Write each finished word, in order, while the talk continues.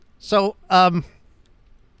So, I'm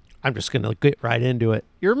just going to get right into it.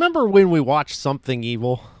 You remember when we watched Something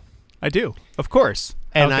Evil? I do, of course.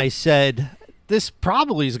 And I said, this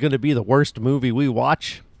probably is going to be the worst movie we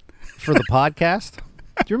watch for the podcast.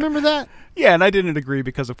 Do you remember that? Yeah, and I didn't agree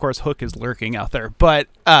because, of course, Hook is lurking out there. But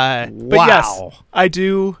yes, I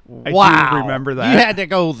do. I do remember that. You had to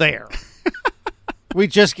go there. We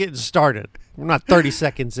just getting started. We're not 30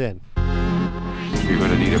 seconds in. You're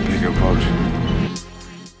gonna need a bigger boat.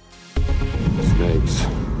 Snakes.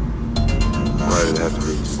 Why did it have to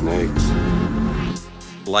be snakes?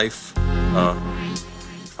 Life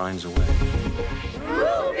finds a way.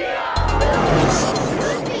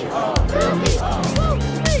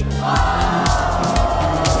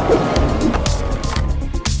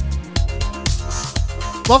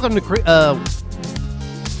 Welcome to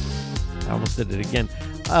I almost did it again.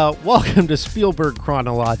 Welcome to Spielberg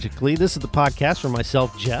Chronologically. This is the podcast for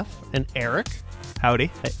myself, Jeff, and Eric. Howdy.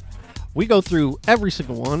 Hey, we go through every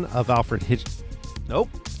single one of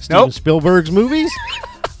Steven Spielberg's movies.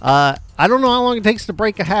 I don't know how long it takes to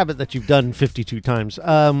break a habit that you've done 52 times.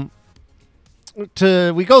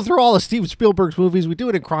 We go through all of Steven Spielberg's movies. We do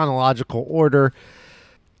it in chronological order.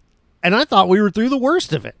 And I thought we were through the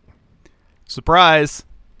worst of it. Surprise.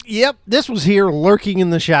 Yep, this was here lurking in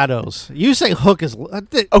the shadows. You say Hook is...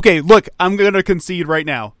 Okay, look, I'm going to concede right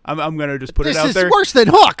now. I'm going to just put it out there. This is worse than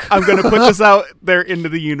Hook. I'm going to put this out there into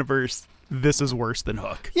the universe. This is worse than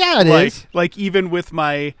Hook. Yeah, it is. Like, even with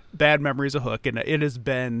my bad memories of Hook, and it has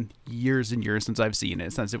been years and years since I've seen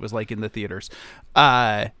it, since it was, like, in the theaters.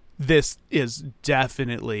 This is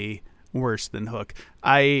definitely worse than Hook.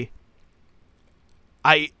 I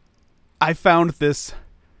found this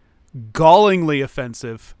gallingly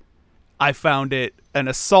offensive. I found it an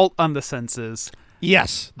assault on the senses.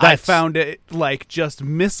 Yes. I found it like just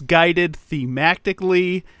misguided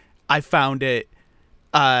thematically. I found it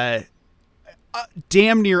damn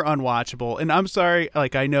near unwatchable. And I'm sorry,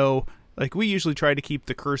 like I know like we usually try to keep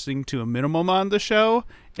the cursing to a minimum on the show.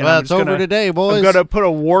 And well, it's over today, boys. I'm going to put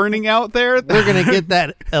a warning out there. We're going to get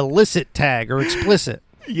that illicit tag or explicit.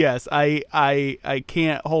 Yes, I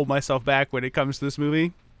can't hold myself back when it comes to this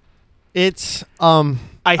movie. It's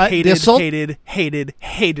I hated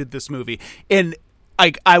this movie. And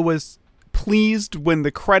I was pleased when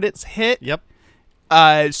the credits hit. Yep.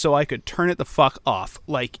 So I could turn it the fuck off.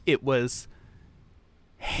 Like it was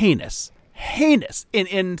heinous.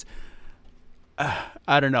 And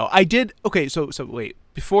I don't know. I did okay, so wait.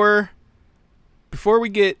 Before we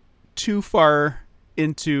get too far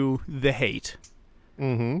into the hate.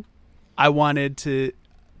 Mm-hmm. I wanted to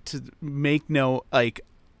make note, like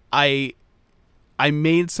I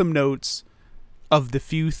made some notes of the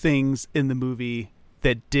few things in the movie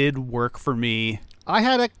that did work for me. I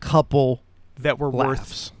had a couple that were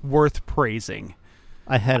laughs. worth praising.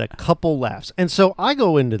 I had a couple laughs. And so I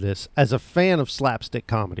go into this as a fan of slapstick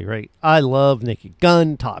comedy, right? I love Naked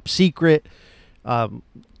Gun, Top Secret,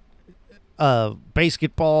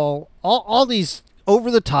 Basketball, all these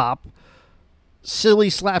over-the-top, silly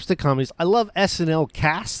slapstick comedies. I love SNL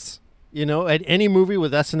casts. You know, at any movie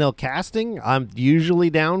with SNL casting, I'm usually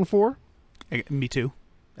down for. Me too.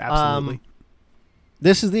 Absolutely.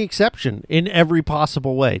 This is the exception in every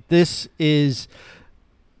possible way. This is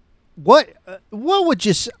what would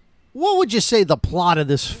you say the plot of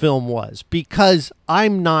this film was? Because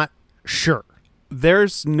I'm not sure.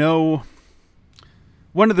 There's no.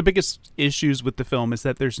 One of the biggest issues with the film is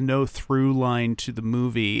that there's no through line to the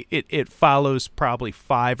movie. It follows probably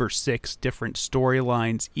 5 or 6 different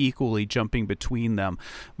storylines equally jumping between them.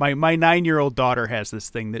 My 9-year-old daughter has this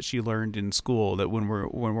thing that she learned in school that when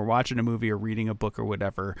we're watching a movie or reading a book or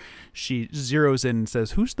whatever, she zeroes in and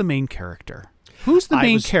says, "Who's the main character? Who's the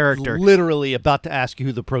main character?" Literally about to ask you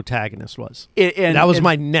who the protagonist was. And that was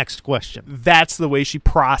my next question. That's the way she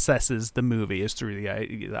processes the movie, is through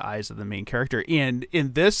the eyes of the main character. And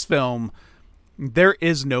in this film, there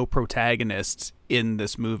is no protagonist in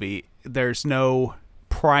this movie. There's no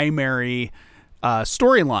primary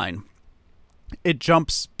storyline. It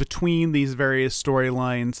jumps between these various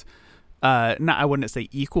storylines. I wouldn't say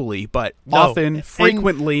equally, but often,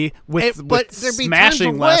 frequently, with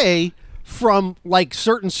smashing away from like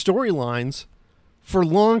certain storylines for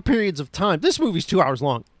long periods of time. This movie's 2 hours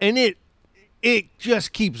long, and it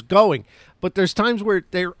just keeps going. But there's times where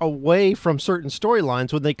they're away from certain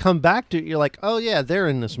storylines. When they come back to it, you're like, oh yeah, they're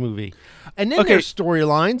in this movie. And then there's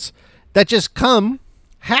storylines that just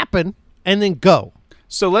happen, and then go.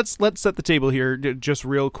 So let's set the table here just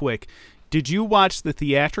real quick. Did you watch the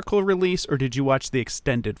theatrical release or did you watch the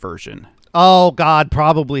extended version? Oh God,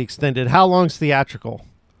 probably extended. How long's theatrical?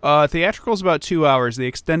 Theatrical is about 2 hours. The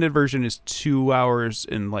extended version is 2 hours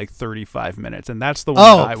and like 35 minutes, and that's the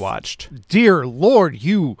one that I watched. Dear Lord,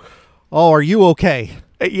 are you okay?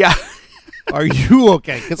 Yeah. Are you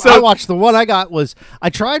okay? Because I watched the one I got I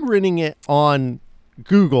tried renting it on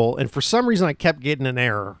Google, and for some reason I kept getting an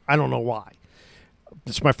error. I don't know why.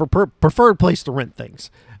 It's my preferred place to rent things.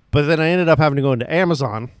 But then I ended up having to go into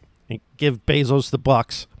Amazon and give Bezos the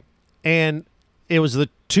bucks. And it was the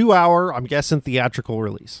 2 hour, I'm guessing, theatrical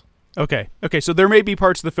release. Okay. So there may be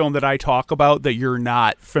parts of the film that I talk about that you're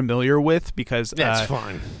not familiar with because that's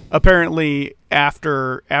fine. Apparently,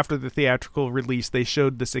 after the theatrical release, they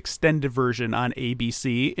showed this extended version on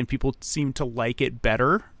ABC, and people seem to like it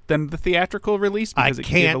better than the theatrical release. Because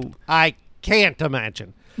I can't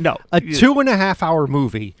imagine. No, a 2.5 hour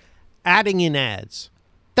movie, adding in ads.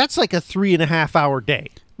 That's like a 3.5 hour day.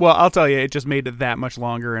 Well, I'll tell you, it just made it that much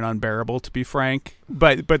longer and unbearable, to be frank.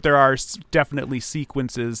 But there are definitely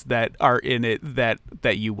sequences that are in it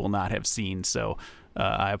that you will not have seen. So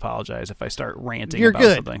I apologize if I start ranting about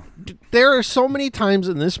something. There are so many times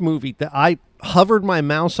in this movie that I hovered my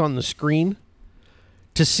mouse on the screen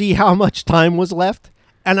to see how much time was left,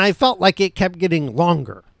 and I felt like it kept getting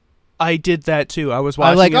longer. I did that too. I was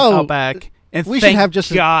watching it out back, and we should have just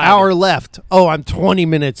an hour left. Oh, I'm 20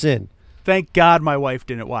 minutes in. Thank God my wife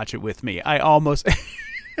didn't watch it with me. I almost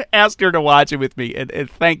asked her to watch it with me, and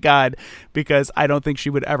thank God, because I don't think she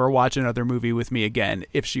would ever watch another movie with me again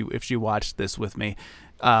if she watched this with me.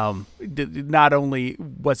 Not only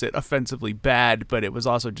was it offensively bad, but it was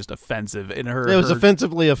also just offensive. In her, it was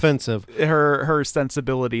offensively offensive. Her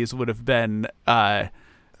sensibilities would have been.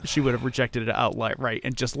 She would have rejected it outright, right,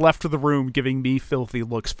 and just left the room, giving me filthy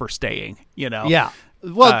looks for staying. Yeah.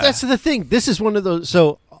 Well, that's the thing. This is one of those.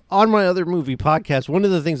 So on my other movie podcast, one of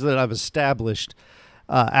the things that I've established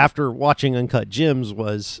after watching Uncut Gems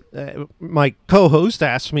was my co-host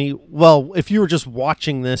asked me, "Well, if you were just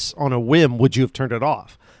watching this on a whim, would you have turned it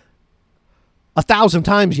off?" 1,000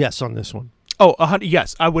 times yes on this one. Oh, 100.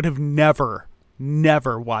 Yes, I would have never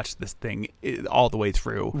watched this thing all the way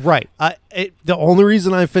through. Right. The only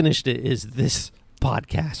reason I finished it is this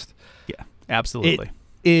podcast. Yeah, absolutely.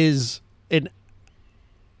 It is an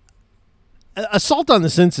assault on the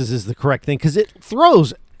senses is the correct thing because it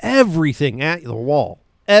throws everything at the wall.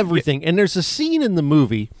 Everything. Yeah. And there's a scene in the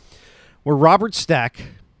movie where Robert Stack,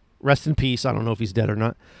 rest in peace, I don't know if he's dead or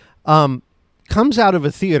not, comes out of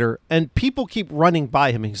a theater and people keep running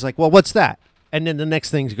by him. And he's like, well, what's that? And then the next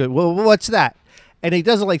thing's good. Well, what's that? And he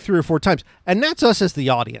does it like 3 or 4 times. And that's us as the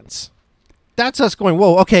audience. That's us going,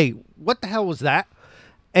 whoa, okay, what the hell was that?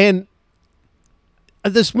 And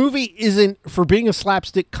this movie isn't, for being a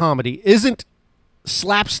slapstick comedy, isn't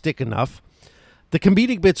slapstick enough. The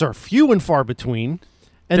comedic bits are few and far between.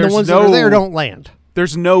 And the ones that are there don't land.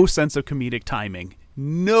 There's no sense of comedic timing.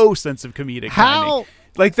 No sense of comedic timing.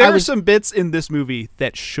 Like, there are some bits in this movie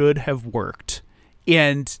that should have worked.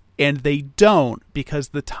 And they don't because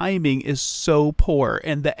the timing is so poor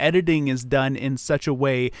and the editing is done in such a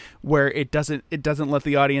way where it doesn't let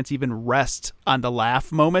the audience even rest on the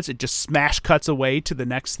laugh moments. It just smash cuts away to the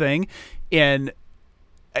next thing. And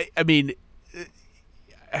I mean,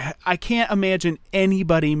 I can't imagine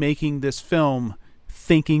anybody making this film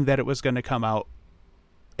thinking that it was going to come out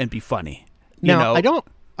and be funny. Now, I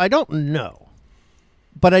don't know,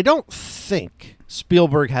 but I don't think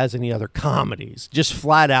Spielberg has any other comedies, just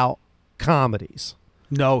flat out comedies.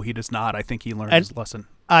 No, he does not. I think he learned his lesson.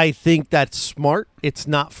 I think that's smart. It's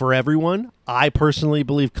not for everyone. I personally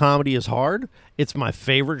believe comedy is hard. It's my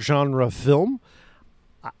favorite genre of film.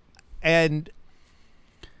 And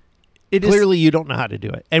clearly you don't know how to do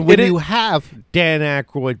it. And when you have Dan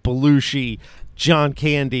Aykroyd, Belushi, John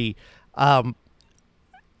Candy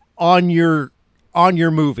on your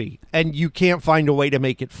movie and you can't find a way to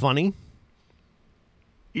make it funny,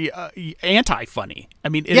 anti-funny. I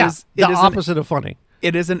mean, it is the opposite of funny.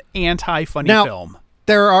 It is an anti-funny film.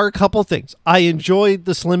 There are a couple things. I enjoyed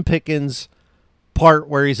the Slim Pickens part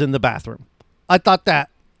where he's in the bathroom. I thought that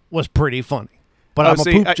was pretty funny. But I'm a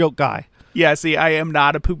poop joke guy. Yeah, see, I am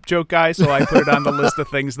not a poop joke guy, so I put it on the list of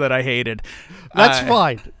things that I hated. That's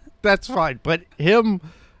fine. That's fine. But him...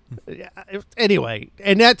 Anyway,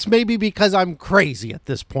 and that's maybe because I'm crazy at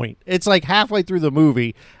this point. It's like halfway through the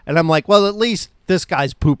movie, and I'm like, well, at least this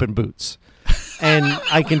guy's pooping boots. And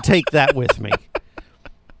I can take that with me.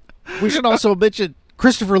 We should also mention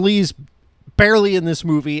Christopher Lee's barely in this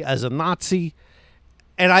movie as a Nazi.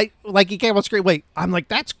 And he came on screen. Wait, I'm like,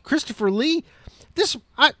 that's Christopher Lee? This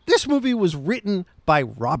movie was written by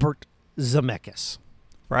Robert Zemeckis.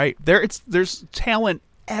 Right. There's talent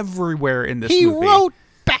everywhere in this movie. He wrote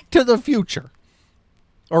Back to the Future.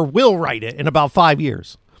 Or will write it in about 5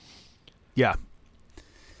 years. Yeah.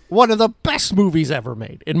 One of the best movies ever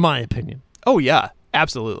made, in my opinion. Oh, yeah.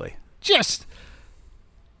 Absolutely. Just,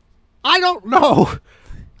 I don't know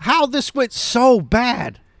how this went so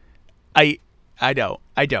bad. I don't.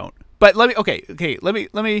 But let me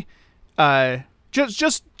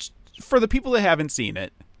just for the people that haven't seen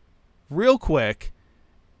it, real quick,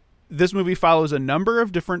 this movie follows a number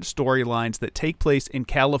of different storylines that take place in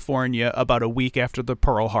California about a week after the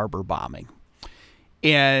Pearl Harbor bombing.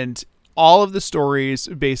 And all of the stories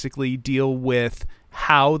basically deal with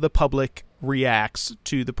how the public reacts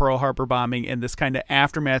to the Pearl Harbor bombing and this kind of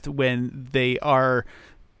aftermath when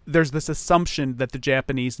there's this assumption that the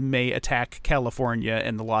Japanese may attack California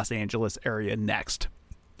and the Los Angeles area next.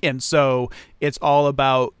 And so it's all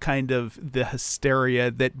about kind of the hysteria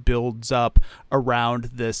that builds up around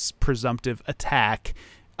this presumptive attack.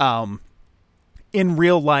 In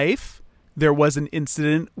real life, there was an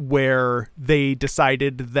incident where they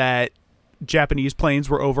decided that Japanese planes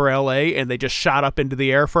were over LA and they just shot up into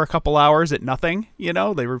the air for a couple hours at nothing. You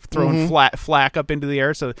know, they were throwing flak up into the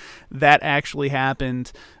air. So that actually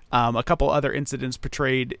happened. A couple other incidents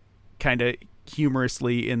portrayed kind of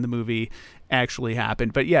humorously in the movie actually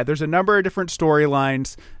happened. But yeah, there's a number of different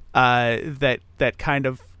storylines that kind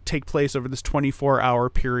of take place over this 24-hour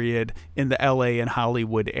period in the LA and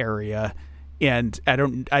Hollywood area. And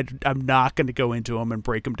I'm not going to go into them and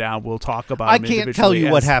break them down. We'll talk about them individually. I can't tell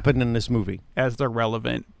you what happened in this movie as they're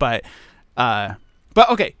relevant. But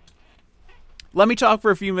okay, let's talk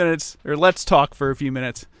for a few minutes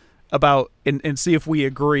about and see if we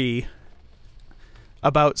agree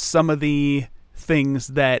about some of the things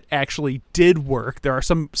that actually did work. There are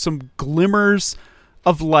some glimmers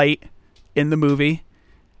of light in the movie.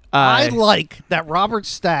 I like that Robert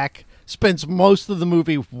Stack spends most of the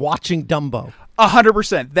movie watching Dumbo.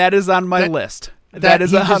 100%. That is on my list. That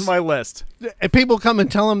is on my list. If people come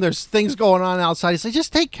and tell him there's things going on outside, he says,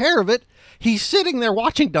 just take care of it. He's sitting there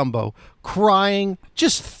watching Dumbo, crying,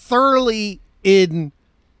 just thoroughly into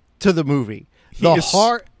the movie.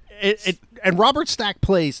 And Robert Stack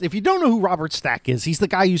plays, if you don't know who Robert Stack is, he's the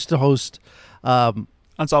guy who used to host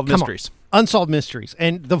Unsolved Mysteries. Unsolved Mysteries.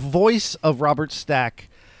 And the voice of Robert Stack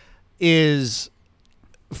is,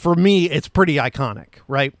 for me, it's pretty iconic,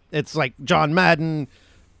 right? It's like John Madden,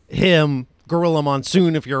 him, Gorilla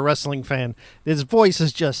Monsoon, if you're a wrestling fan. His voice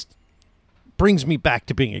is just brings me back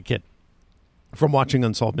to being a kid from watching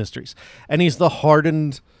Unsolved Mysteries. And he's the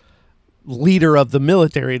hardened leader of the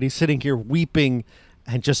military, and he's sitting here weeping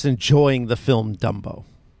and just enjoying the film Dumbo.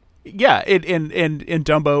 Yeah, and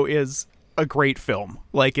Dumbo is a great film.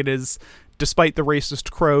 Like, it is, despite the racist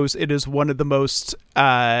crows, it is one of the most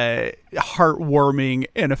heartwarming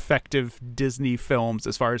and effective Disney films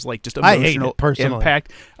as far as like just emotional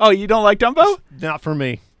impact. Oh, you don't like Dumbo? Not for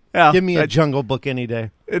me. Yeah, give me a Jungle Book any day.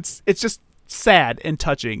 It's just sad and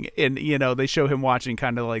touching, and you know they show him watching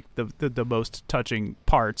kind of like the most touching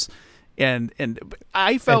parts, and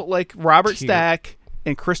I felt like Robert Stack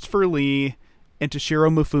and Christopher Lee and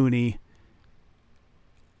Toshiro Mifune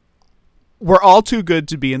were all too good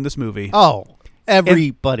to be in this movie. Oh,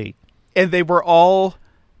 everybody. And they were all,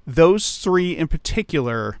 those three in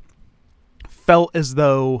particular, felt as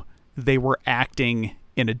though they were acting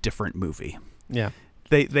in a different movie. Yeah.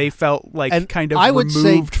 They felt like and kind of I would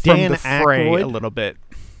removed say from Dan the fray Aykroyd a little bit.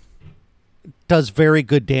 Does very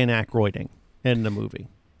good Dan Aykroyding in the movie.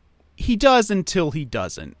 He does until he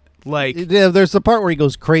doesn't. Like, yeah, there's the part where he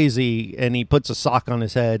goes crazy and he puts a sock on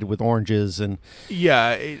his head with oranges and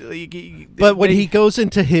but when he goes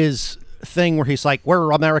into his thing where he's like,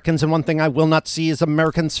 we're Americans and one thing I will not see is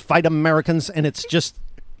Americans fight Americans, and it's just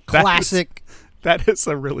classic. That is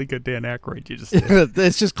a really good Dan Aykroyd you just did.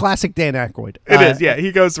 It's just classic Dan Aykroyd. It is, yeah.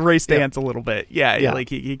 He goes race dance a little bit. Yeah. Like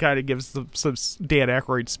he kind of gives some Dan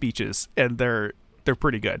Aykroyd speeches, and they're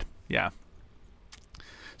pretty good. Yeah.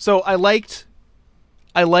 So I liked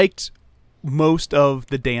most of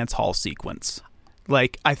the dance hall sequence.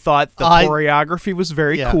 Like, I thought the choreography was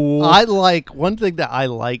very cool. One thing that I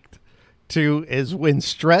liked too is when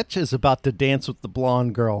Stretch is about to dance with the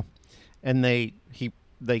blonde girl, and they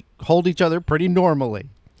hold each other pretty normally,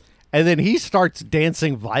 and then he starts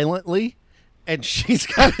dancing violently, and she's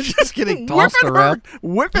kind of just getting tossed around,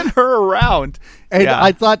 whipping her around. And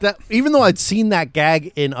I thought that, even though I'd seen that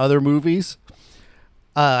gag in other movies,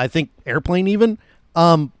 I think Airplane even,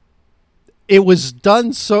 it was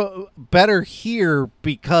done so better here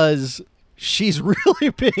because she's really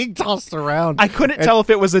being tossed around. I couldn't tell if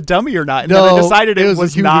it was a dummy or not. And then I decided it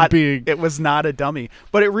was not. Being. It was not a dummy.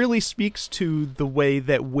 But it really speaks to the way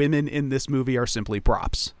that women in this movie are simply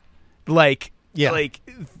props.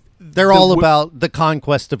 They're all about the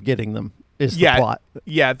conquest of getting them. is the Yeah, plot.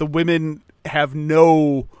 yeah. The women have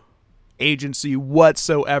no agency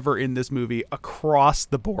whatsoever in this movie across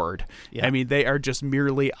the board. Yeah. I mean, they are just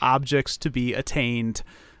merely objects to be attained,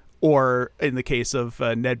 or in the case of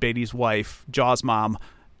Ned Beatty's wife, Jaws' mom,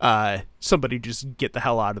 somebody just get the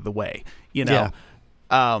hell out of the way, you know?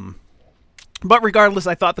 Yeah. But regardless,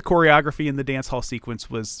 I thought the choreography in the dance hall sequence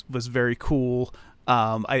was very cool.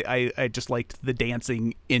 I just liked the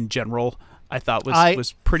dancing in general. I thought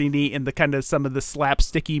was pretty neat, and the kind of some of the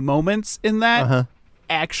slapsticky moments in that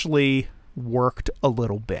actually worked a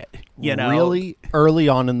little bit. You know, really early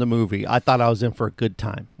on in the movie, I thought I was in for a good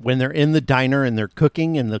time when they're in the diner and they're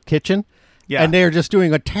cooking in the kitchen. Yeah. And they're just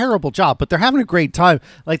doing a terrible job, but they're having a great time.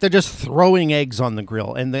 Like, they're just throwing eggs on the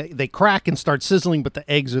grill, and they crack and start sizzling, but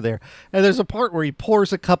the eggs are there. And there's a part where he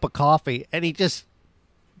pours a cup of coffee, and he just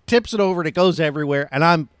tips it over, and it goes everywhere, and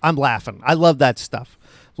I'm laughing. I love that stuff.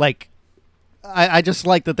 Like, I just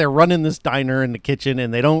like that they're running this diner in the kitchen,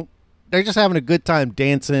 and they're just having a good time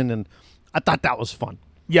dancing, and I thought that was fun.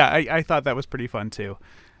 Yeah, I thought that was pretty fun too.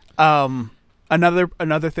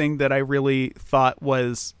 Another thing that I really thought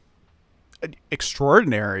was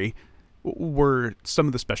extraordinary were some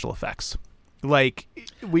of the special effects. Like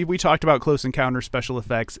we talked about Close Encounter special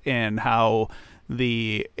effects and how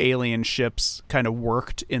the alien ships kind of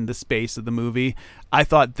worked in the space of the movie. I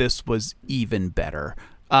thought this was even better.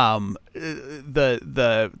 The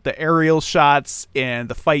aerial shots and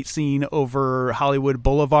the fight scene over Hollywood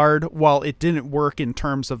Boulevard, while it didn't work in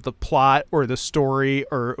terms of the plot or the story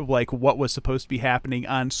or like what was supposed to be happening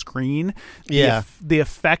on screen, the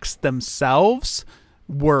effects themselves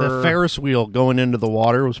were... The Ferris wheel going into the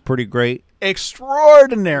water was pretty great.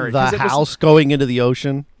 Extraordinary. The house going into the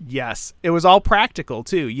ocean. Yes. It was all practical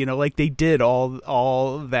too. You know, like they did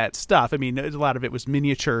all that stuff. I mean, a lot of it was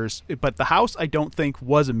miniatures, but the house I don't think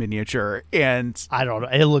was a miniature. And I don't know.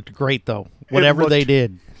 It looked great though. Whatever they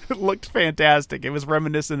did. It looked fantastic. It was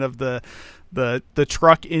reminiscent of the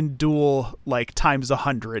truck in Duel like times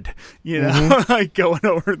 100, you know, like going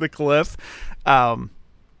over the cliff. So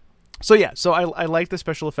I liked the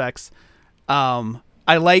special effects. I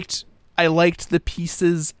liked the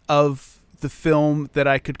pieces of the film that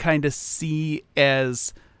I could kind of see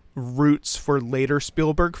as roots for later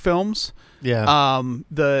Spielberg films. Yeah.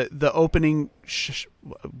 The opening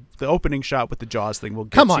shot with the Jaws thing will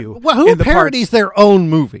get Come on. to. Well, who parodies their own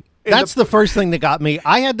movie? That's the first thing that got me.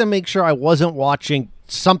 I had to make sure I wasn't watching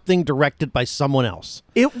something directed by someone else.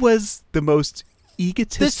 It was the most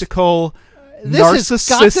egotistical, This has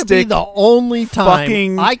got to be the only time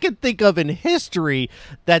fucking... I could think of in history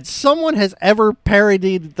that someone has ever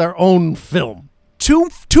parodied their own film. Two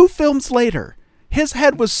films later, his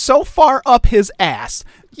head was so far up his ass,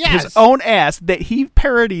 his own ass, that he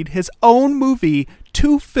parodied his own movie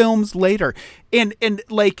 2 films later. And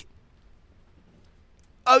like,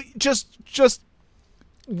 just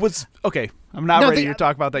was... Okay, I'm not ready to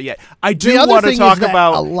talk about that yet. I do want to talk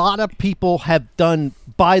about... A lot of people have done,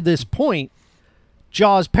 by this point,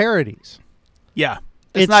 Jaws parodies. Yeah.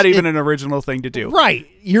 It's not even an original thing to do. Right.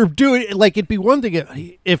 You're doing, like, it'd be one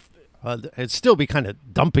thing if it'd still be kind of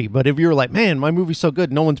dumpy, but if you were like, man, my movie's so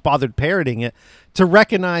good, no one's bothered parodying it, to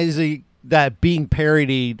recognize that being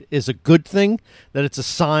parodied is a good thing, that it's a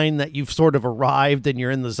sign that you've sort of arrived and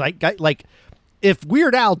you're in the zeitgeist. Like, if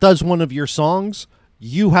Weird Al does one of your songs,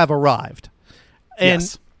 you have arrived. And,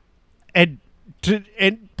 yes. And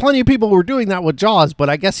plenty of people were doing that with Jaws, but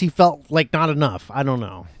I guess he felt like not enough. I don't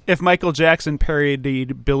know. If Michael Jackson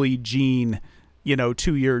parodied Billie Jean,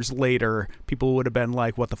 2 years later, people would have been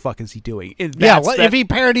like, what the fuck is he doing? If he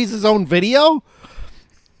parodies his own video?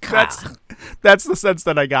 That's the sense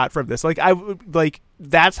that I got from this.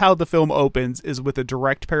 That's how the film opens, is with a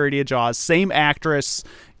direct parody of Jaws. Same actress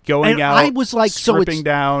going out, I was like, stripping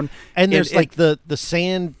down. And there's the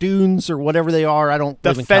sand dunes or whatever they are. I don't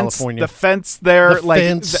live in California. The fence there,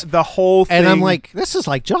 the whole thing. And I'm like, this is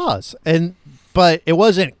like Jaws. But it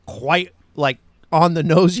wasn't quite like on the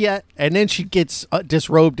nose yet. And then she gets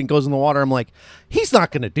disrobed and goes in the water. I'm like, he's not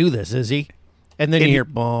going to do this, is he? And then you hear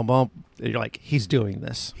bum, bum. And you're like, he's doing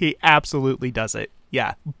this. He absolutely does it.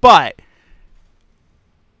 Yeah. But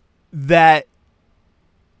that...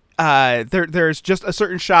 there's just a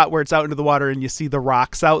certain shot where it's out into the water and you see the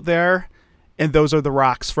rocks out there, and those are the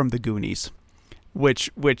rocks from the Goonies,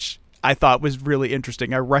 which I thought was really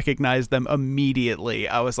interesting. I recognized them immediately.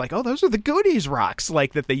 I was like, oh, those are the Goonies rocks,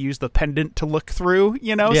 like that they use the pendant to look through,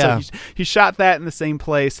 Yeah. So he shot that in the same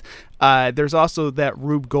place. There's also that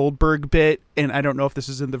Rube Goldberg bit, and I don't know if this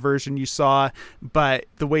is in the version you saw, but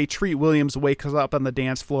the way Treat Williams wakes up on the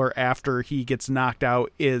dance floor after he gets knocked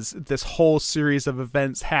out is this whole series of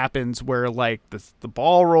events happens where like the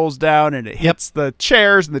ball rolls down and it hits the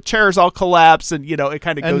chairs and the chairs all collapse and it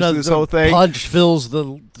kind of goes through this whole thing. Punch fills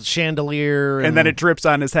the chandelier, and then it drips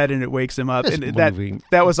on his head and it wakes him up. This And movie.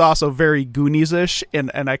 that was also very Goonies-ish,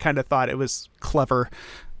 and I kind of thought it was clever.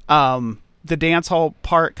 The dance hall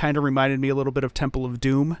part kind of reminded me a little bit of Temple of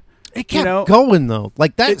Doom. It kept going, though.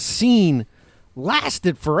 Like, that scene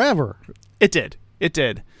lasted forever. It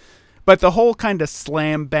did. But the whole kind of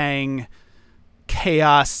slam bang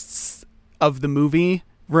chaos of the movie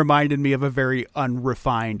reminded me of a very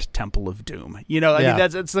unrefined Temple of Doom. I mean,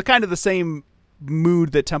 it's the kind of the same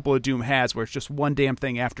mood that Temple of Doom has, where it's just one damn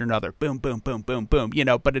thing after another. Boom, boom, boom, boom, boom.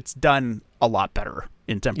 But it's done a lot better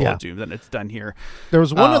in Temple of Doom than it's done here. There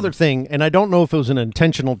was one other thing, and I don't know if it was an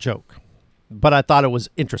intentional joke, but I thought it was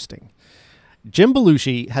interesting. Jim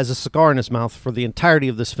Belushi has a cigar in his mouth for the entirety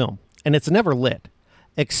of this film, and it's never lit,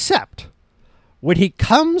 except when he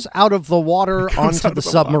comes out of the water onto the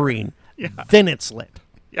submarine. Then it's lit.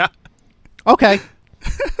 Yeah. Okay.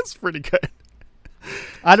 That's pretty good.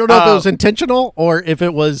 I don't know if it was intentional or if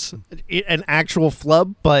it was an actual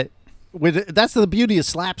flub, but that's the beauty of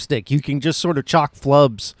slapstick. You can just sort of chalk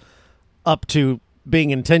flubs up to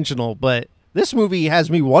being intentional, but this movie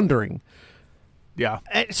has me wondering. Yeah.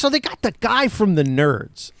 So they got the guy from The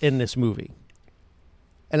Nerds in this movie.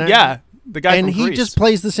 And the guy from he Grease. just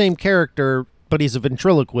plays the same character, but he's a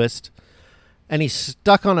ventriloquist, and he's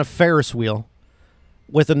stuck on a Ferris wheel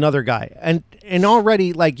with another guy. And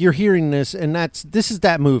already, like, you're hearing this, and this is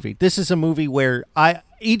that movie. This is a movie where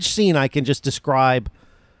each scene I can just describe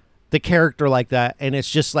the character like that, and it's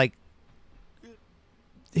just like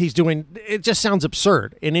it just sounds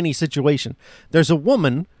absurd in any situation. There's a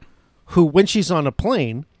woman who, when she's on a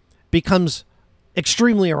plane, becomes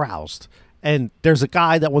extremely aroused, and there's a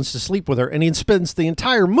guy that wants to sleep with her, and he spends the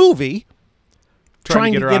entire movie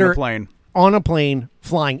trying to get her on a plane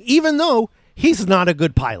flying, even though he's not a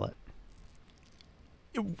good pilot.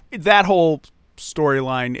 That whole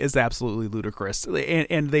storyline is absolutely ludicrous,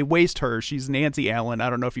 and they waste her. She's Nancy Allen. I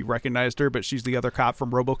don't know if you recognized her, but she's the other cop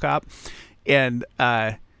from RoboCop, and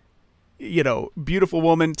beautiful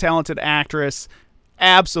woman, talented actress,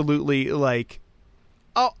 absolutely like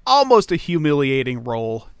almost a humiliating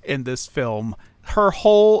role in this film. Her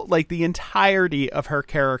whole, like, the entirety of her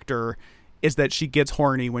character is that she gets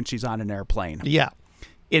horny when she's on an airplane. Yeah.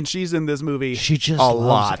 And she's in this movie she just a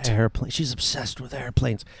loves lot. Airplanes. She's obsessed with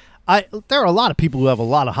airplanes. There are a lot of people who have a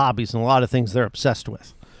lot of hobbies and a lot of things they're obsessed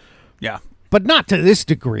with. Yeah. But not to this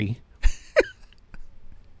degree.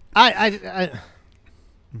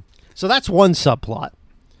 So that's one subplot.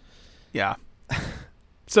 Yeah.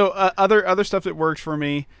 So other stuff that worked for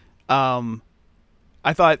me,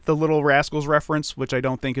 I thought the Little Rascals reference, which I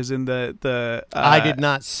don't think is in the I did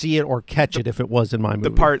not see it or catch it if it was in my movie.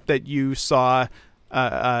 The part that you saw,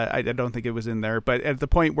 I don't think it was in there, but at the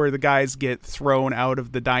point where the guys get thrown out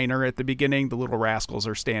of the diner at the beginning, the Little Rascals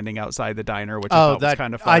are standing outside the diner, which I thought was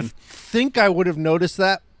kind of fun. I think I would have noticed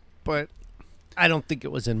that, but I don't think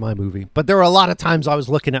it was in my movie. But there were a lot of times I was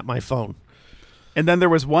looking at my phone. And then there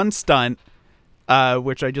was one stunt,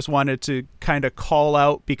 which I just wanted to kind of call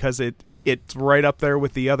out because it's right up there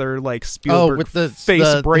with the other, like, Spielberg with the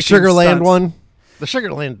face-breaking Sugarland stunts. one. The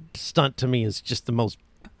Sugarland stunt to me is just the most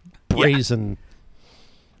brazen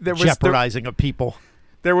jeopardizing of people.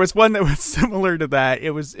 There was one that was similar to that.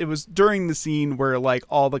 It was during the scene where, like,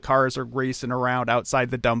 all the cars are racing around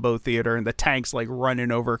outside the Dumbo Theater and the tank's, like,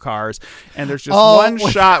 running over cars. And there's just one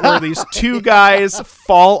shot where these two guys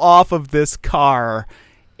fall off of this car.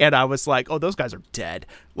 And I was like, oh, those guys are dead.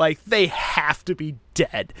 Like, they have to be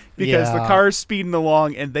dead because the car's speeding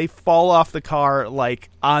along and they fall off the car, like,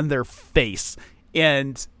 on their face.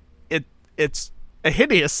 And it's a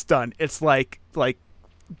hideous stunt. It's like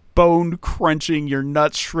bone crunching, your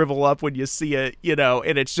nuts shrivel up when you see it,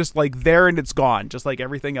 and it's just like there and it's gone, just like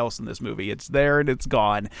everything else in this movie. It's there and it's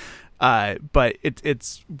gone. But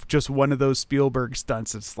it's just one of those Spielberg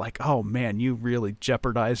stunts. It's like, oh man, you really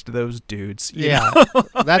jeopardized those dudes. You know?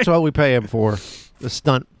 That's what we pay him for. The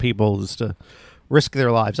stunt people is to risk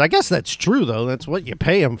their lives. I guess that's true though. That's what you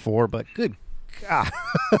pay him for. But good God.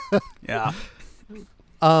 Yeah.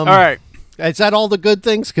 All right. Is that all the good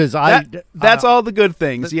things? Because that's all the good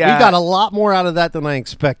things. Yeah, we got a lot more out of that than I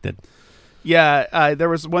expected. Yeah, there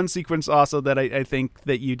was one sequence also that I think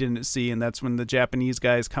that you didn't see, and that's when the Japanese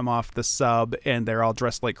guys come off the sub and they're all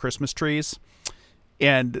dressed like Christmas trees,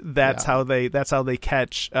 and that's how they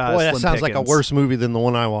catch. Boy, that Slim sounds Pickens. like a worse movie than the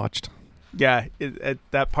one I watched. Yeah,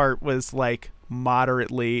 that part was like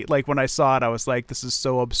moderately, like when I saw it, I was like, this is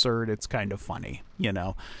so absurd, it's kind of funny, you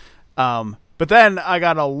know. But then I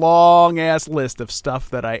got a long ass list of stuff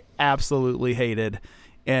that I absolutely hated,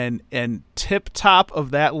 and tip top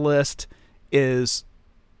of that list is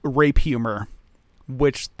rape humor,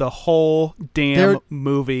 which the whole damn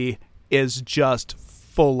movie is just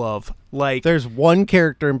full of. Like, there's one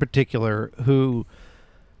character in particular who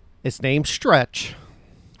is named Stretch,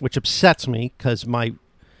 which upsets me because my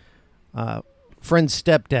friend's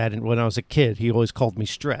stepdad, when I was a kid, he always called me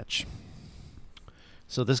Stretch.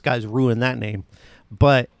 So this guy's ruined that name,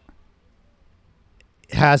 but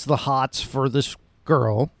has the hots for this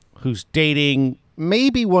girl who's dating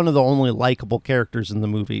maybe one of the only likable characters in the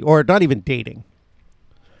movie, or not even dating.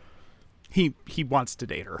 He wants to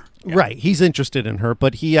date her. Yeah. Right. He's interested in her,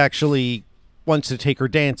 but he actually wants to take her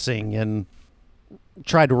dancing and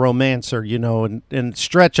try to romance her, you know, and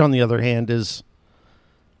Stretch, on the other hand, is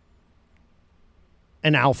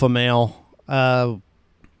an alpha male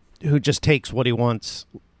who just takes what he wants.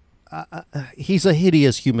 He's a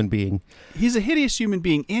hideous human being. He's a hideous human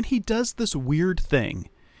being, and he does this weird thing.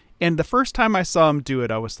 And the first time I saw him do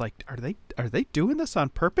it, I was like, are they doing this on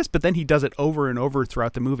purpose? But then he does it over and over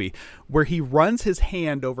throughout the movie, where he runs his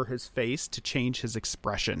hand over his face to change his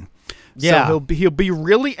expression. Yeah. So he'll be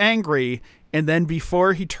really angry, and then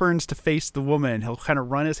before he turns to face the woman, he'll kind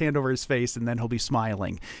of run his hand over his face, and then he'll be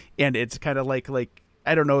smiling. And it's kind of like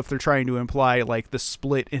I don't know if they're trying to imply like the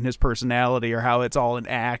split in his personality or how it's all an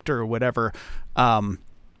act or whatever. But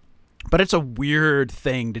it's a weird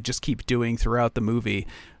thing to just keep doing throughout the movie.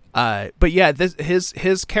 But yeah,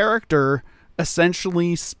 his character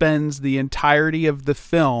essentially spends the entirety of the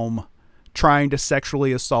film trying to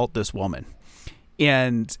sexually assault this woman.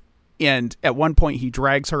 And at one point he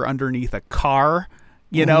drags her underneath a car,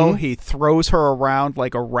 you know, he throws her around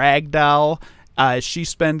like a rag doll. She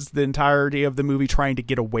spends the entirety of the movie trying to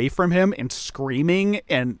get away from him and screaming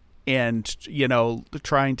and you know,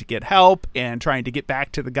 trying to get help and trying to get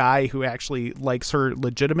back to the guy who actually likes her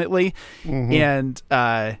legitimately. And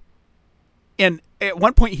at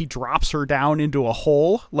one point he drops her down into a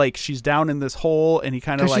hole, like she's down in this hole, and he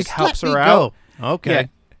kind of like helps her out. Okay.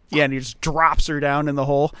 Yeah, and he just drops her down in the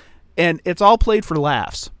hole, and it's all played for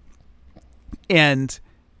laughs. And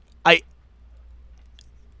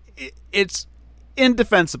it's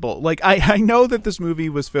indefensible. Like, I know that this movie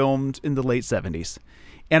was filmed in the late 70s,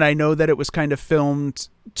 and I know that it was kind of filmed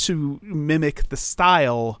to mimic the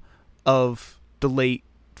style of the late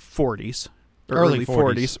 40s, or early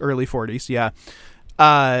 40s, yeah.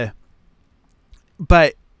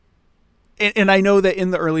 But and I know that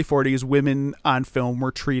in the early 40s, women on film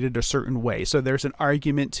were treated a certain way. So there's an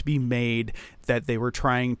argument to be made that they were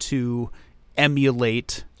trying to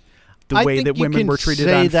emulate the way that women were treated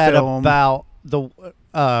on film.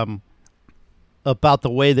 About the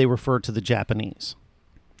way they refer to the Japanese.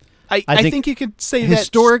 I think you could say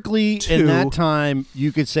historically that in that time,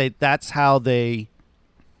 you could say that's how they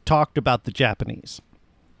talked about the Japanese.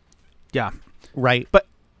 Yeah. Right.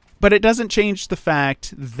 But it doesn't change the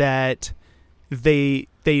fact that they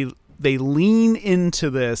lean into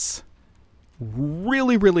this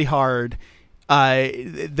really, really hard.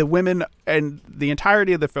 The women and the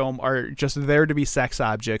entirety of the film are just there to be sex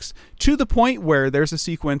objects, to the point where there's a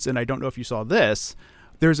sequence, and I don't know if you saw this,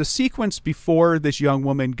 there's a sequence before this young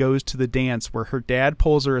woman goes to the dance where her dad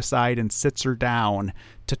pulls her aside and sits her down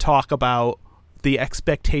to talk about the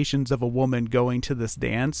expectations of a woman going to this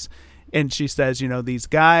dance. And she says, you know, these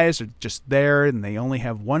guys are just there and they only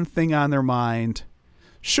have one thing on their mind.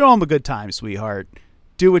 Show them a good time, sweetheart.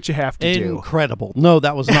 Do what you have to do. Incredible. No,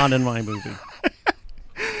 that was not in my movie.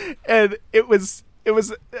 And it was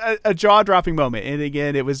a jaw-dropping moment. And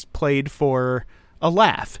again, it was played for a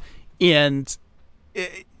laugh. And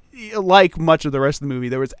like much of the rest of the movie,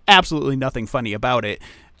 there was absolutely nothing funny about it.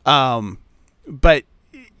 But,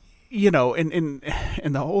 you know, and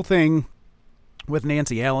the whole thing with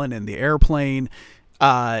Nancy Allen and the airplane,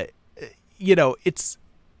 you know, it's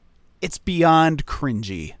beyond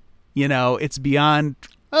cringy. You know, it's beyond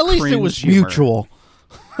At least it was humor. mutual.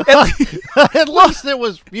 At least it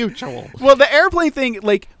was mutual. Well, the airplane thing,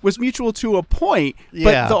 like, was mutual to a point,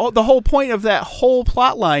 Yeah. but the whole point of that whole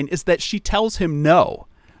plot line is that she tells him no.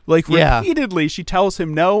 Like, repeatedly, she tells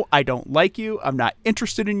him, no, I don't like you. I'm not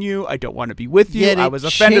interested in you. I don't want to be with you. Yet I was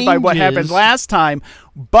offended by what happened changes. last time.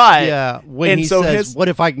 But, Yeah, when he says, what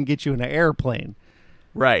if I can get you in an airplane?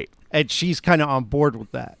 Right. And she's kind of on board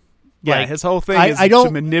with that. Yeah, Like, his whole thing is to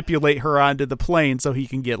manipulate her onto the plane so he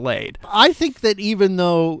can get laid. I think that even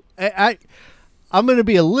though I'm going to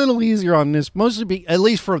be a little easier on this, mostly at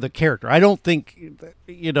least for the character. I don't think,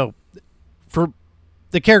 you know, for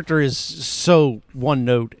the character is so one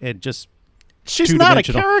note and just she's not a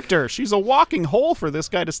two-dimensional. character. She's a walking hole for this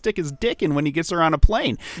guy to stick his dick in when he gets her on a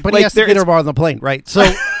plane. But he has to get her on the plane, right? So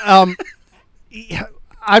yeah,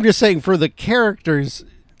 I'm just saying for the characters,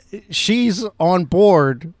 she's on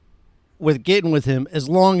board with getting with him as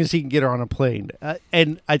long as he can get her on a plane.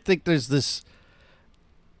 And I think there's this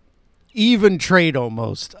even trade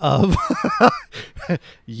almost of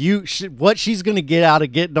what she's going to get out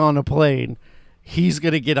of getting on a plane, he's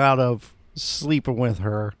going to get out of sleeping with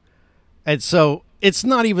her. And so it's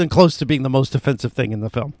not even close to being the most offensive thing in the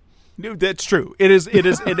film. No, that's true. It is. And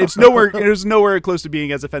it's nowhere. It is nowhere close to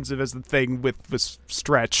being as offensive as the thing with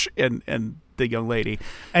Stretch and the young lady.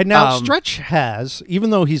 And now Stretch has, even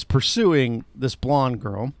though he's pursuing this blonde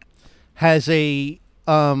girl, has a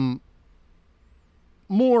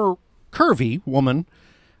more curvy woman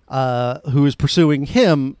who is pursuing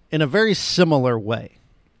him in a very similar way,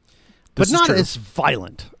 but not as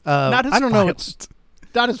violent. Not as I don't violent. know. It's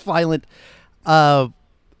not as violent.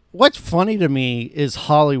 What's funny to me is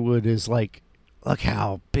Hollywood is like, look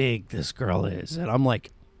how big this girl is, and I'm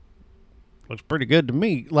like, looks pretty good to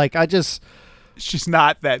me. Like she's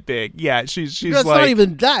not that big. Yeah, she's that's like, not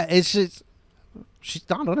even that. It's just she's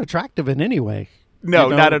not unattractive in any way. No, you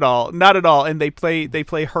know? not at all. Not at all. And they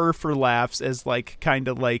play her for laughs as like kind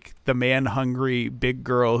of like the man hungry big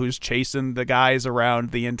girl who's chasing the guys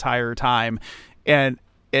around the entire time. And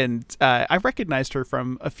I recognized her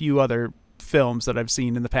from a few other films that I've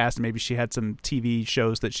seen in the past, and maybe she had some TV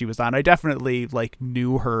shows that she was on. I definitely like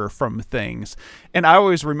knew her from things. And I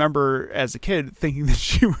always remember as a kid thinking that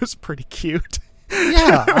she was pretty cute.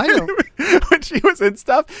 Yeah, I don't. when she was in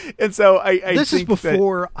stuff. And so I this is think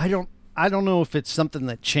before I don't know if it's something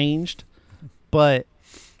that changed, but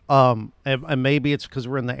and maybe it's because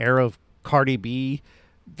we're in the era of Cardi B,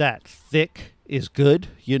 that thick is good,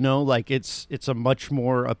 you know, like it's a much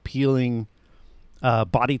more appealing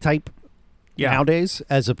body type nowadays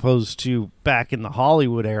as opposed to back in the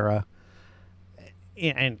Hollywood era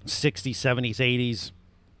and 60s, 70s, 80s,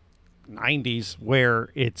 90s where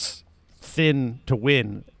it's thin to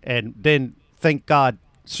win. And then thank God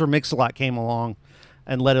Sir Mix-a-Lot came along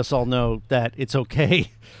and let us all know that it's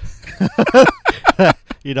okay.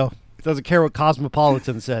 You know, doesn't care what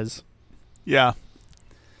Cosmopolitan says. Yeah.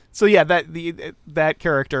 So yeah, that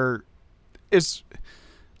character is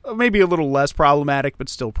maybe a little less problematic, but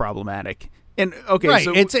still problematic. And okay, right.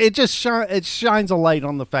 so it just it shines a light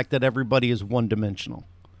on the fact that everybody is one dimensional.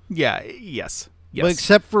 Yeah. Yes. But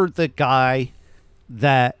except for the guy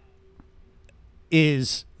that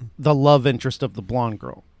is the love interest of the blonde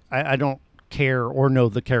girl. I don't care or know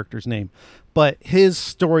the character's name, but his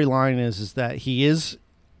storyline is that he is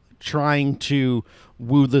trying to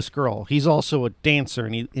woo this girl. He's also a dancer,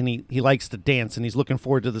 and he likes to dance, and he's looking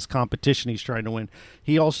forward to this competition he's trying to win.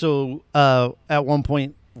 He also at one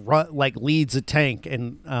point leads a tank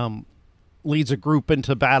and leads a group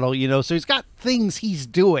into battle, you know, so he's got things he's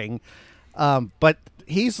doing, but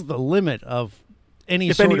he's the limit of any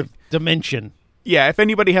of dimension. Yeah, if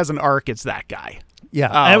anybody has an arc, it's that guy.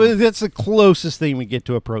 Yeah, that's the closest thing we get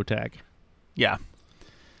to a pro tag. Yeah.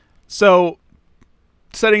 So,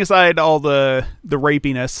 setting aside all the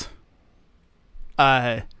rapiness,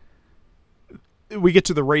 we get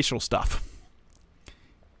to the racial stuff.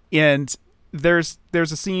 And there's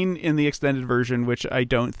a scene in the extended version which I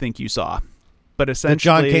don't think you saw, but essentially the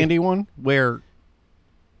John Candy one where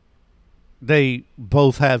they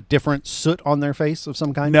both have different soot on their face of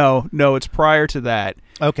some kind. No, it's prior to that.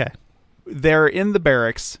 Okay. They're in the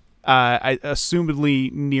barracks,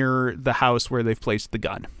 assumedly near the house where they've placed the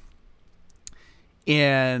gun.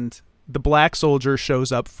 And the black soldier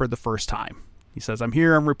shows up for the first time. He says, "I'm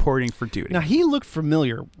here, I'm reporting for duty." Now, he looked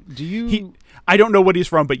familiar. I don't know what he's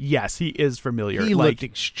from, but yes, he is familiar. He looked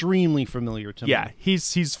extremely familiar to me. Yeah,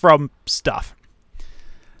 he's from stuff.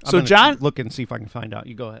 I'm So John, look and see if I can find out.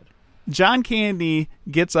 You go ahead. John Candy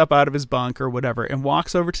gets up out of his bunk or whatever and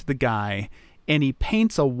walks over to the guy, and he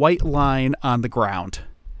paints a white line on the ground.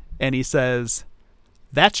 And he says,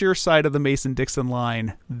 "That's your side of the Mason-Dixon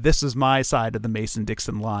line. This is my side of the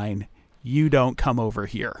Mason-Dixon line. You don't come over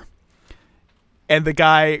here." And the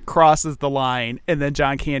guy crosses the line, and then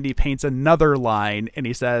John Candy paints another line, and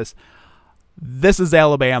he says, "This is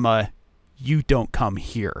Alabama. You don't come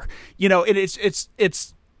here." You know, it's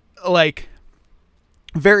like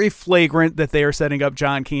very flagrant that they are setting up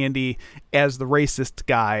John Candy as the racist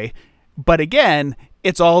guy. But again,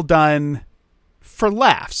 it's all done for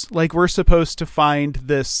laughs. Like, we're supposed to find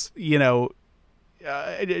this, you know,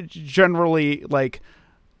 generally like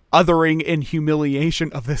othering and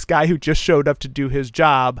humiliation of this guy who just showed up to do his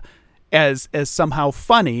job as somehow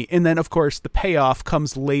funny. And then of course the payoff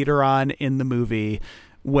comes later on in the movie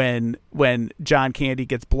when John Candy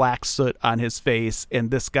gets black soot on his face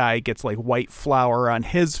and this guy gets like white flour on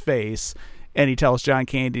his face, and he tells John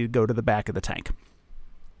Candy to go to the back of the tank.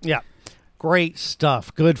 Yeah. Great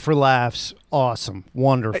stuff. Good for laughs. Awesome.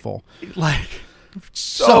 Wonderful. Like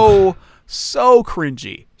so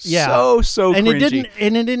cringy. Yeah. So and cringy.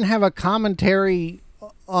 it didn't have a commentary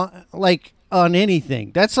on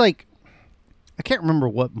anything. That's like, I can't remember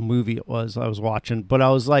what movie it was I was watching, but I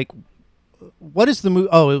was like, what is the movie?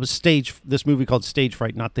 Oh, it was this movie called Stage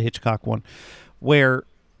Fright, not the Hitchcock one, where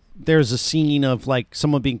there's a scene of like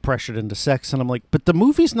someone being pressured into sex, and I'm like, but the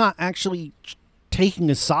movie's not actually taking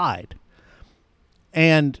a side.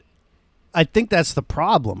 And I think that's the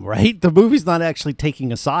problem, right? The movie's not actually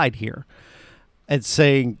taking a side here and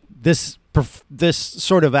saying this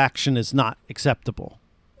sort of action is not acceptable.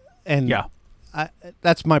 And yeah.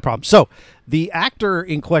 That's my problem. So the actor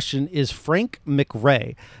in question is Frank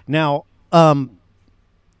McRae. Now,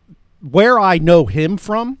 where I know him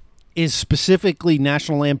from is specifically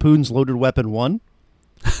National Lampoon's Loaded Weapon 1,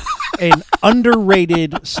 an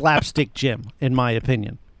underrated slapstick Jim, in my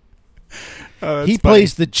opinion. He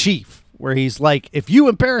plays the chief, where he's like, if you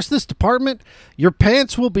embarrass this department, your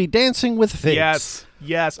pants will be dancing with figs.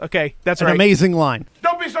 Yes. Okay, that's an right. amazing line.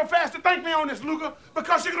 Don't be so fast to thank me on this, Luger,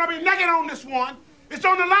 because you're going to be naked on this one. It's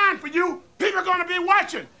on the line for you. People are going to be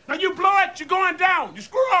watching. Now, you blow it, you're going down. You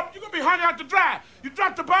screw up, you're going to be hung out to dry. You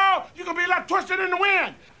drop the ball, you're going to be like twisted in the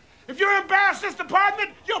wind. If you embarrass this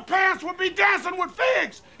department, your pants will be dancing with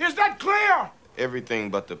figs. Is that clear? Everything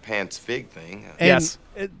but the pants fig thing. And, yes.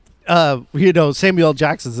 Samuel L.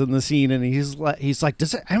 Jackson's in the scene, and he's like,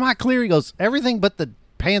 am I clear? He goes, everything but the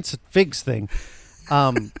pants figs thing.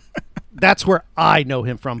 That's where I know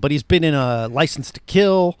him from, but he's been in a License to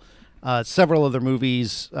Kill, several other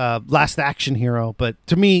movies, Last Action Hero, but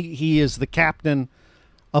to me, he is the captain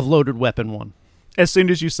of Loaded Weapon 1. As soon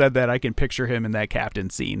as you said that, I can picture him in that captain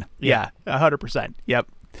scene. Yeah, 100%. Yep.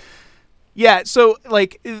 Yeah, so,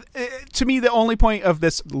 like, to me, the only point of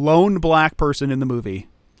this lone black person in the movie,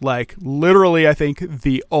 like, literally, I think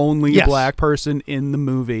the only black person in the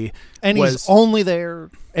movie. And he's only there,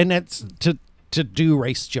 and that's to do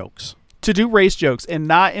race jokes. To do race jokes, and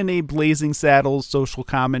not in a Blazing Saddles social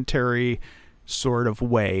commentary sort of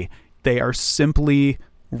way. They are simply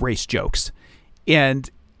race jokes. And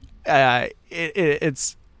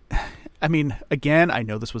it's, I mean, again, I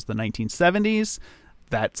know this was the 1970s.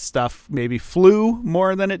 That stuff maybe flew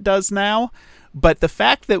more than it does now. But the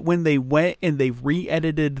fact that when they went and they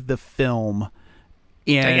re-edited the film,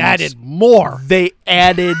 and they added more. They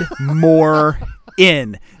added more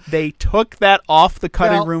in. They took that off the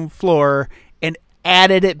cutting room floor and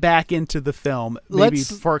added it back into the film, maybe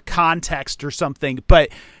for context or something. But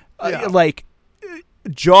like,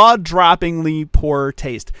 jaw-droppingly poor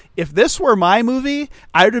taste. If this were my movie,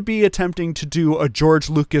 I would be attempting to do a George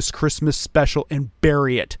Lucas Christmas special and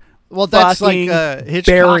bury it. Well, that's like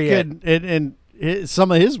Hitchcock and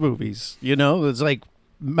some of his movies. You know, it's like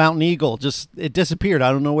Mountain Eagle. Just it disappeared.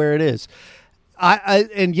 I don't know where it is.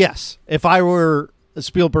 And yes, if I were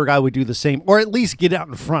Spielberg, I would do the same, or at least get out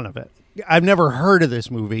in front of it. I've never heard of this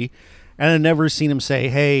movie. And I've never seen him say,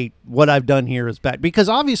 hey, what I've done here is bad. Because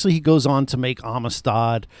obviously he goes on to make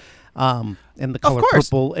Amistad and The Color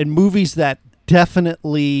Purple and movies that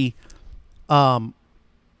definitely deal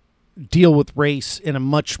with race in a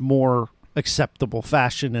much more acceptable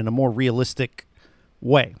fashion, in a more realistic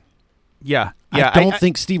way. Yeah. I don't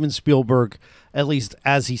think Steven Spielberg, at least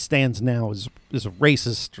as he stands now, is a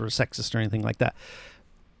racist or a sexist or anything like that.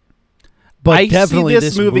 But definitely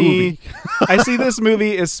this movie. I see this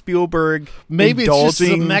movie as Spielberg maybe it's just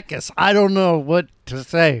Zemeckis. I don't know what to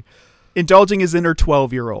say. Indulging his inner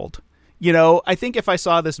 12-year-old. You know, I think if I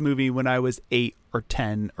saw this movie when I was 8 or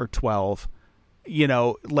 10 or 12, you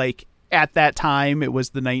know, like at that time it was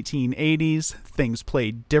the 1980s. Things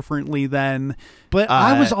played differently then. But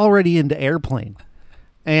I was already into Airplane.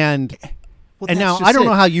 And now I don't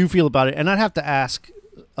know how you feel about it. And I'd have to ask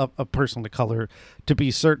a person of color to be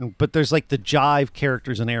certain, but there's like the jive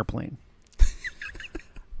characters in Airplane.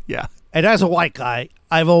 Yeah. And as a white guy,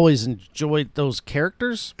 I've always enjoyed those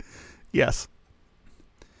characters. Yes.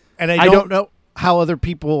 And I don't know how other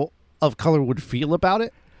people of color would feel about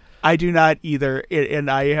it. I do not either. And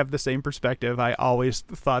I have the same perspective. I always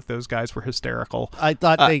thought those guys were hysterical. I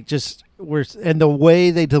thought they just were, and the way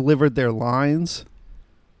they delivered their lines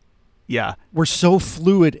were so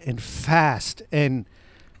fluid and fast, and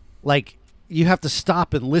like you have to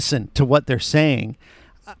stop and listen to what they're saying.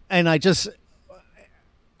 And I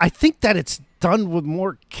think that it's done with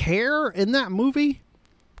more care in that movie.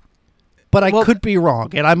 but I could be wrong,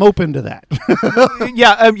 and I'm open to that.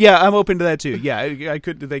 I'm open to that too. Yeah,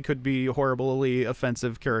 they could be horribly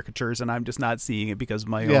offensive caricatures, and I'm just not seeing it because of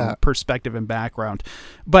my own perspective and background.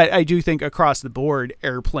 But I do think across the board,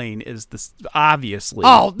 Airplane is this obviously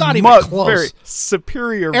not even close. Very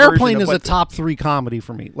superior. Airplane version is of a top 3 comedy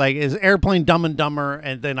for me. Like, is Airplane, Dumb and Dumber,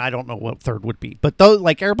 and then I don't know what third would be. But those,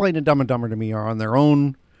 like Airplane and Dumb and Dumber, to me are on their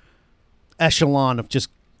own echelon of just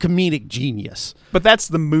comedic genius. But that's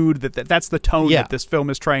the mood that's the tone Yeah. that this film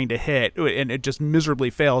is trying to hit, and it just miserably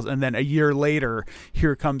fails. And then a year later,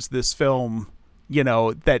 here comes this film,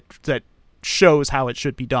 that shows how it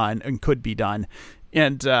should be done and could be done.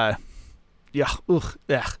 And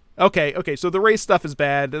Okay, so the race stuff is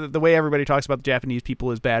bad. The way everybody talks about the Japanese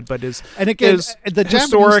people is bad, but the Japanese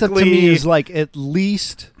stuff to me is like at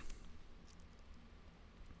least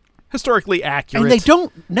historically accurate. And they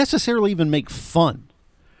don't necessarily even make fun.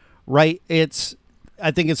 Right?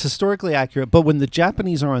 I think it's historically accurate, but when the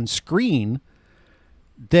Japanese are on screen,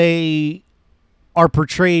 they are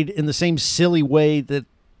portrayed in the same silly way that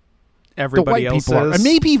everybody the white else people are, and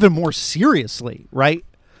maybe even more seriously, right?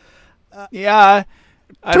 To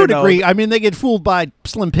a degree. I mean, they get fooled by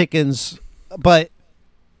Slim Pickens, but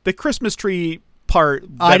the Christmas tree part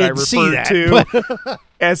that I didn't see referred that, to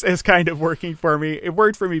as kind of working for me. It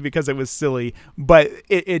worked for me because it was silly, but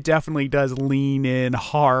it definitely does lean in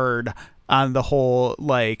hard on the whole,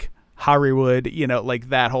 like, Hollywood, like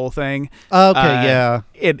that whole thing. Okay, yeah.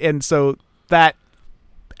 And so that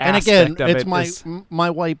and aspect again, of it's it my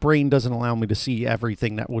white brain doesn't allow me to see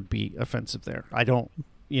everything that would be offensive there. I don't,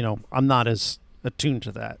 I'm not as attuned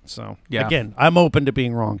to that. So again, I'm open to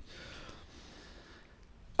being wrong.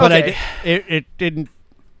 But okay. It didn't.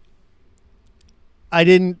 I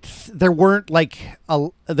didn't. There weren't like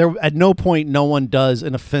there at no point no one does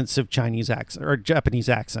an offensive Chinese accent or Japanese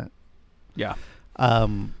accent. Yeah.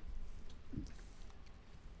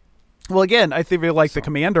 Well, again, I feel like the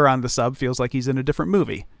commander on the sub feels like he's in a different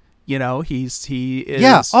movie. He is.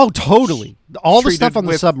 Yeah. Oh, totally. All the stuff on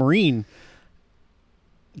the submarine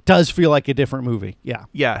does feel like a different movie. Yeah.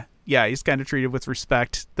 Yeah. Yeah, he's kind of treated with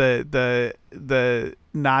respect. The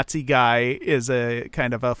Nazi guy is a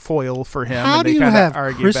kind of a foil for him. How and they do you kind have of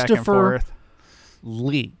argue Christopher back and forth.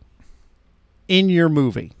 Lee in your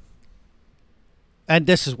movie? And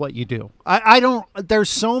this is what you do. I don't. There's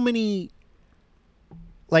so many.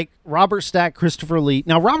 Like Robert Stack, Christopher Lee.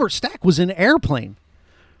 Now Robert Stack was in Airplane.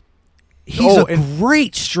 He's a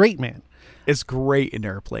great straight man. It's great in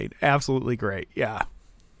Airplane. Absolutely great. Yeah.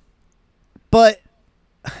 But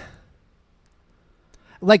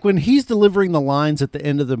like when he's delivering the lines at the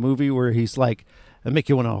end of the movie where he's like, I make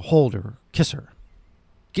you want to hold her, kiss her,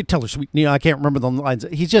 tell her sweet. I can't remember the lines.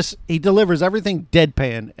 He delivers everything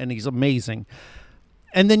deadpan, and he's amazing.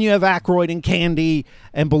 And then you have Aykroyd and Candy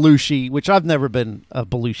and Belushi, which I've never been a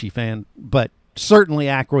Belushi fan, but certainly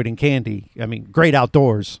Aykroyd and Candy. I mean, Great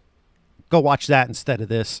Outdoors. Go watch that instead of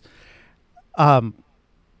this. Are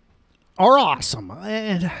awesome.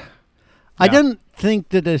 And I didn't think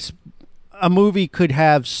that a movie could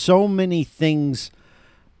have so many things.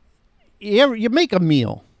 You make a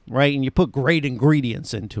meal, right, and you put great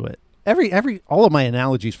ingredients into it. All of my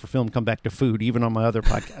analogies for film come back to food, even on my other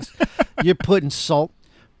podcast. You're putting salt,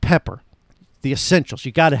 pepper, the essentials.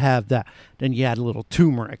 You got to have that. Then you add a little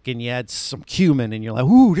turmeric, and you add some cumin, and you're like,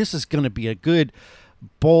 ooh, this is going to be a good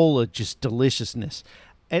bowl of just deliciousness.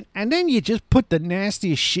 And then you just put the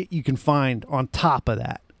nastiest shit you can find on top of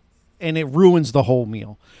that, and it ruins the whole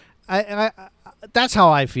meal. That's how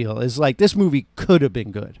I feel. Is like this movie could have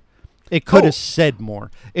been good. It could have said more.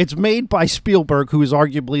 It's made by Spielberg, who is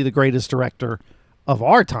arguably the greatest director of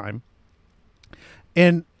our time,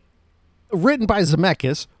 and written by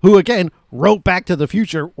Zemeckis, who again wrote Back to the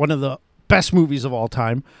Future, one of the best movies of all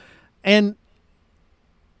time, and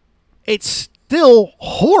it's still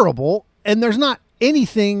horrible, and there's not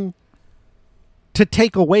anything to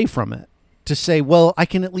take away from it. To say, well, I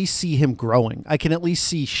can at least see him growing. I can at least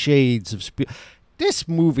see shades of this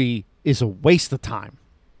movie is a waste of time.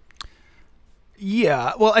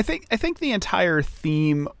 Yeah, well, I think the entire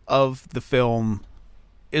theme of the film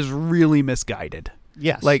is really misguided.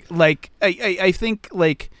 Yes. Like I think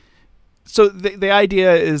like so the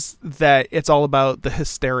idea is that it's all about the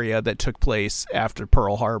hysteria that took place after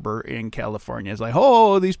Pearl Harbor in California. It's like,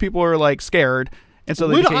 oh, these people are like scared. And so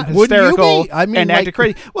they became hysterical and acted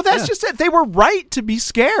crazy. Well, that's just it. They were right to be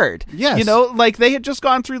scared. Yes. Like they had just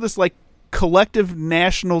gone through this like collective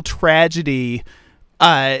national tragedy.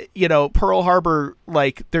 Pearl Harbor,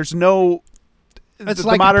 like there's no. It's the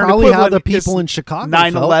like modern probably how the equivalent people is in Chicago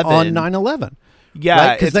 9/11 felt on 9/11.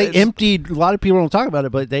 Yeah, because they emptied. A lot of people don't talk about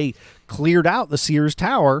it, but they cleared out the Sears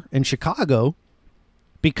Tower in Chicago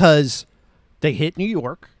because they hit New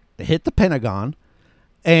York, they hit the Pentagon,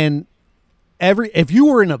 and if you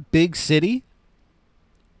were in a big city,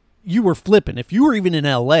 you were flipping. If you were even in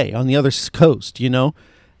L.A. on the other coast,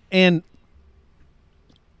 and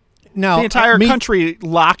now the entire country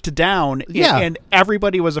locked down, Yeah. and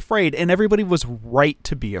everybody was afraid, and everybody was right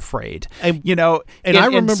to be afraid. And, And I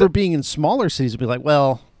remember being in smaller cities and be like,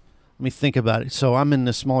 well, let me think about it. So I'm in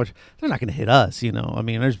the smaller, they're not going to hit us, I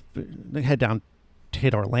mean, they head down to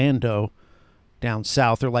hit Orlando down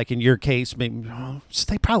south, or like in your case, maybe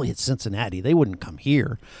they probably hit Cincinnati. They wouldn't come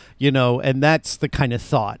here, and that's the kind of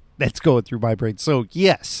thought that's going through my brain. So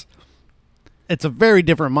yes, it's a very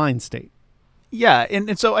different mind state. Yeah,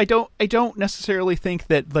 and so I don't necessarily think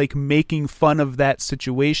that like making fun of that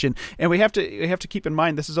situation, and we have to keep in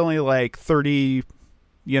mind this is only like 30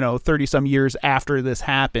 some years after this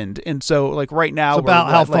happened, and so like right now It's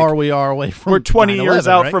about how far we are away from. We're 20 years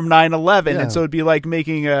out right? from 9/11, Yeah. and so it'd be like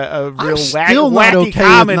making a real I'm still not wacky okay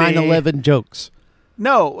comedy. with 9/11 jokes.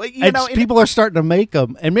 No, People are starting to make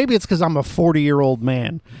them, and maybe it's because I'm a 40-year-old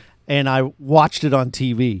man and I watched it on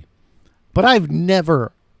TV, but I've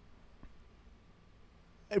never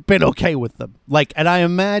been okay with them. Like, and I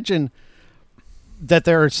imagine that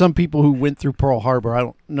there are some people who went through Pearl Harbor. I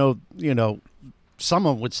don't know, some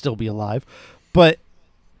of them would still be alive, but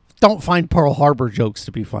don't find Pearl Harbor jokes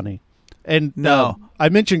to be funny. And No. I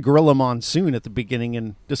mentioned Gorilla Monsoon at the beginning,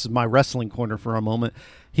 and this is my wrestling corner for a moment.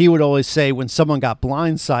 He would always say when someone got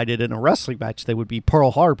blindsided in a wrestling match, they would be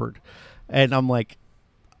Pearl Harbored. And I'm like,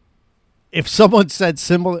 if someone said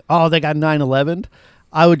similar, they got 9/11,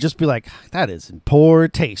 I would just be like, that is in poor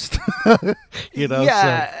taste.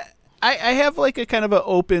 Yeah, So. I have like a kind of an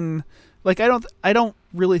open, like I don't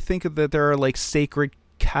really think that there are like sacred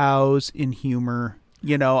cows in humor.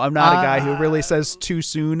 I'm not a guy who really says too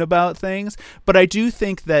soon about things, but I do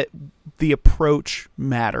think that the approach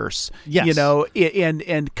matters. Yes.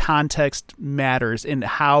 And context matters, and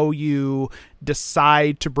how you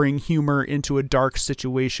decide to bring humor into a dark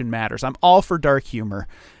situation matters. I'm all for dark humor,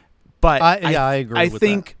 but I agree I with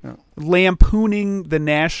think that. lampooning the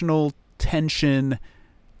national tension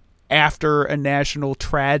after a national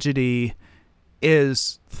tragedy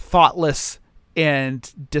is thoughtless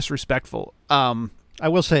and disrespectful. I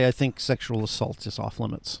will say I think sexual assault is off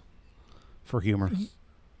limits for humor.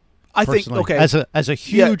 I think personally. okay. As a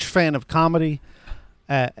huge fan of comedy,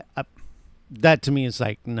 that to me is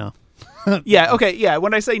like no. Yeah. Okay. Yeah.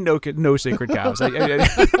 When I say no sacred cows,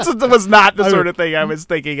 that was not the sort of thing I was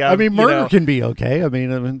thinking of. I mean, murder can be okay. I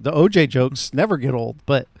mean, the OJ jokes never get old,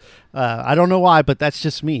 but I don't know why, but that's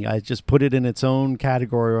just me. I just put it in its own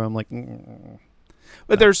category where I'm like.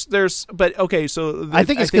 But but okay. So I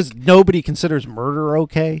think it's because nobody considers murder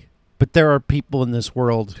okay, but there are people in this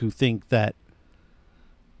world who think that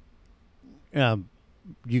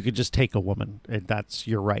you could just take a woman and that's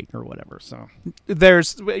your right or whatever. So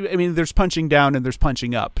there's punching down and there's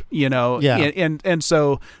punching up, Yeah. And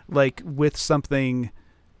so like with something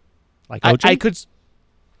like OJ?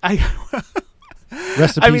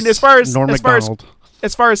 Rest in I peace, mean, as far as Norm as far as, Macdonald.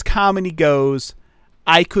 as far as comedy goes,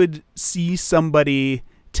 I could see somebody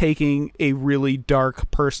taking a really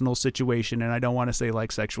dark personal situation, and I don't want to say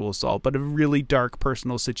like sexual assault, but a really dark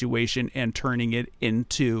personal situation and turning it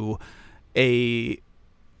into a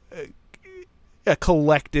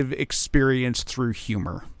collective experience through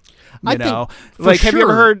humor. I You know, think for like have you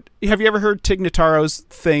sure- ever heard Tig Notaro's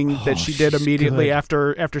thing that she did she's immediately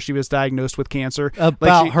good. after she was diagnosed with cancer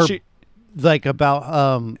About like her,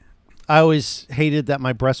 I always hated that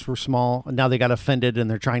my breasts were small, and now they got offended and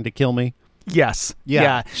they're trying to kill me. Yes.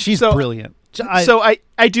 Yeah, she's So- brilliant. So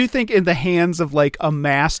I do think in the hands of like a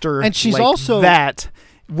master, And she's like also- that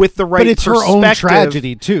with the right but it's her own perspective,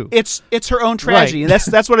 tragedy too. It's her own tragedy, Right.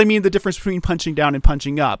 and that's what I mean. The difference between punching down and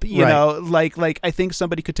punching up. You Right. know, like I think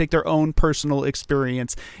somebody could take their own personal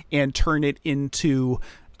experience and turn it into,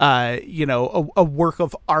 a work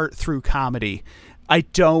of art through comedy. I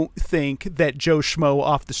don't think that Joe Schmo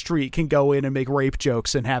off the street can go in and make rape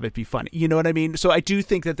jokes and have it be funny. You know what I mean? So I do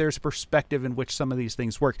think that there's a perspective in which some of these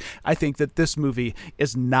things work. I think that this movie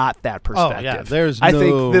is not that perspective. yeah, there's I no-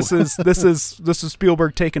 think this is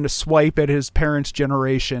Spielberg taking a swipe at his parents'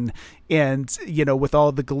 generation, and with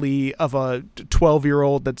all the glee of a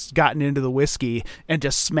 12-year-old that's gotten into the whiskey and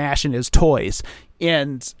just smashing his toys.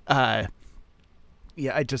 And I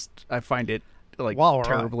find it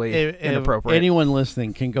terribly if inappropriate. anyone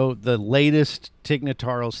listening can go, the latest Tig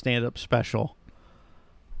Notaro stand-up special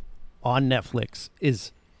on Netflix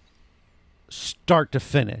is start to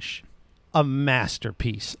finish a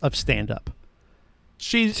masterpiece of stand-up.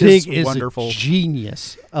 She Tig is wonderful. a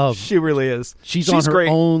genius. She really is. She's on her great.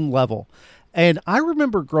 own level. And I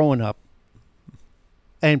remember growing up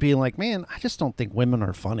and being like, man, I just don't think women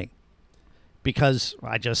are funny. Because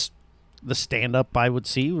the stand-up I would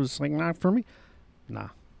see was like, not for me. Nah.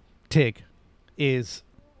 Tig is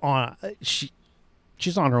on,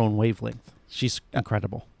 she's on her own wavelength. She's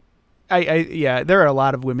incredible. Yeah, there are a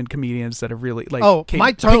lot of women comedians that have really, like,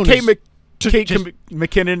 my tone Kate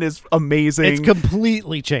McKinnon is amazing. It's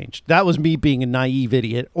completely changed. That was me being a naive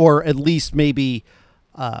idiot, or at least maybe,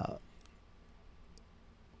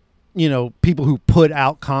 people who put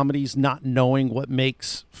out comedies not knowing what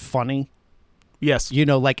makes funny. Yes.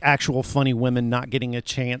 Like actual funny women not getting a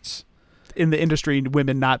chance. In the industry,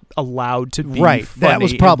 women not allowed to be right. funny. That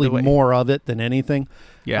was probably more of it than anything.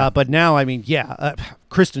 Yeah. But now,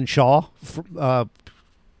 Kristen Shaw,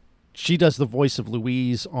 she does the voice of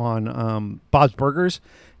Louise on Bob's Burgers,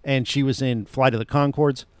 and she was in Flight of the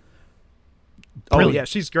Conchords. Brilliant. Oh, yeah,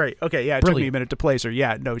 she's great. Okay, yeah, it took me a minute to place her.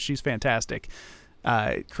 Yeah, no, she's fantastic.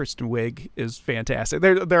 Kristen Wiig is fantastic.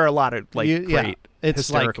 There are a lot of great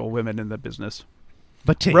hysterical women in the business.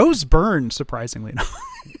 But Rose Byrne, surprisingly enough.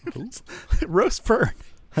 Rose Byrne.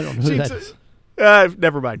 I don't know who that is.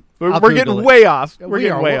 Never mind. We're getting way off. We're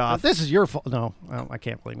getting way off. This is your fault. No, I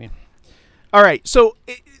can't blame you. All right. So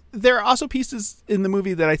there are also pieces in the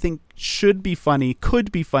movie that I think should be funny,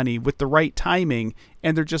 could be funny with the right timing,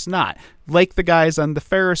 and they're just not. Like the guys on the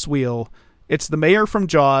Ferris wheel. It's the mayor from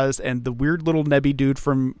Jaws and the weird little nebby dude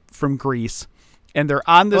from Grease. And they're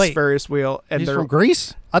on this Ferris wheel. And he's they're from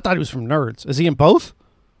Grease? I thought he was from Nerds. Is he in both?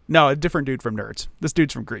 No, a different dude from Nerds. This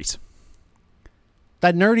dude's from Grease.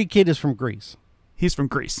 That nerdy kid is from Grease. He's from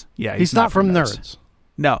Grease. Yeah, he's not from Nerds.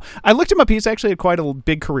 No, I looked him up. He's actually had quite a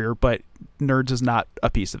big career, but Nerds is not a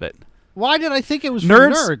piece of it. Why did I think it was from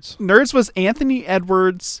Nerds? Nerds was Anthony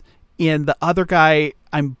Edwards, and the other guy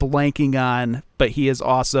I'm blanking on, but he is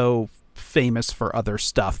also famous for other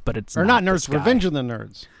stuff. But it's not Nerds. Revenge of the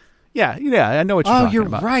Nerds. Yeah, I know what you're talking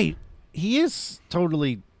about. Oh, you're right. He is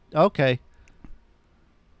totally okay.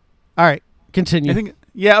 All right, continue.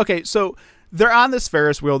 Okay. So they're on this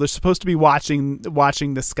Ferris wheel. They're supposed to be watching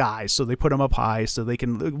the sky, so they put them up high so they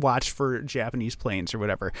can watch for Japanese planes or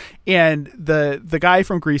whatever. And the guy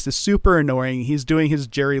from Grease is super annoying. He's doing his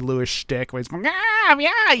Jerry Lewis shtick, where he's doing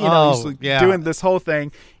this whole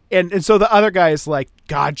thing. And so the other guy is like,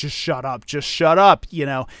 God, just shut up,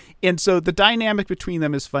 And so the dynamic between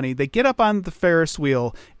them is funny. They get up on the Ferris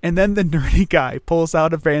wheel, and then the nerdy guy pulls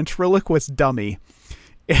out a ventriloquist dummy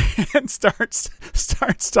and starts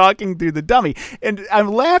talking through the dummy. And I'm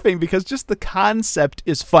laughing because just the concept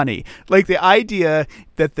is funny. Like the idea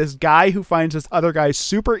that this guy who finds this other guy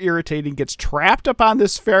super irritating gets trapped up on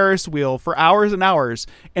this Ferris wheel for hours and hours,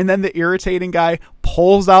 and then the irritating guy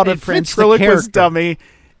pulls out a ventriloquist dummy.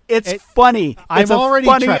 It's funny. It's a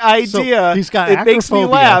funny idea. So he's got it makes me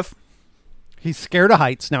laugh. He's scared of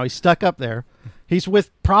heights. Now he's stuck up there. He's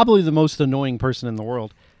with probably the most annoying person in the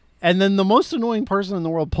world. And then the most annoying person in the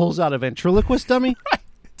world pulls out a ventriloquist dummy.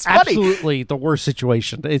 It's funny. Absolutely the worst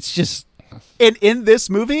situation. It's just... And in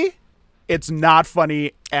this movie, it's not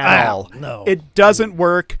funny at all. No. It doesn't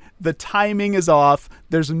work. The timing is off.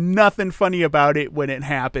 There's nothing funny about it when it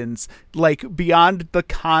happens. Like, beyond the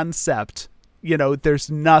concept...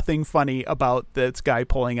 there's nothing funny about this guy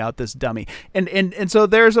pulling out this dummy. And so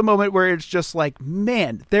there's a moment where it's just like,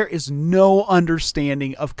 man, there is no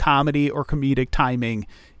understanding of comedy or comedic timing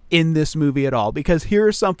in this movie at all. Because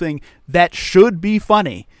here's something that should be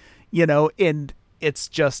funny, and it's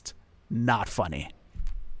just not funny.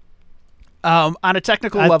 On a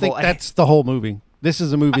technical level. I think that's the whole movie. This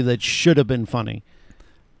is a movie that should have been funny.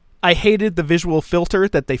 I hated the visual filter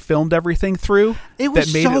that they filmed everything through. It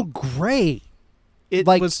was so gray. It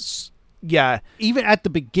was, yeah. Even at the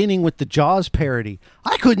beginning with the Jaws parody,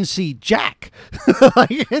 I couldn't see Jack.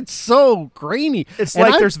 It's so grainy. It's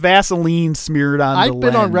like there's Vaseline smeared on the lens. I've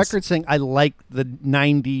been on record saying I like the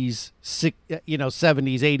 90s, 70s,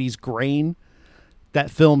 80s grain that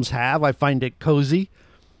films have. I find it cozy.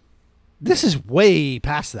 This is way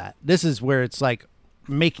past that. This is where it's like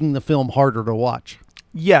making the film harder to watch.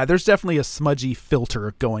 Yeah, there's definitely a smudgy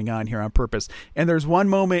filter going on here on purpose. And there's one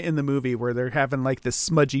moment in the movie where they're having like this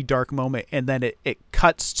smudgy dark moment, and then it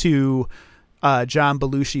cuts to John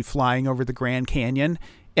Belushi flying over the Grand Canyon,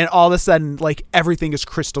 and all of a sudden like everything is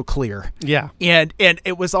crystal clear. Yeah. And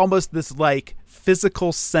it was almost this like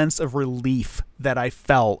physical sense of relief that I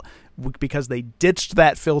felt because they ditched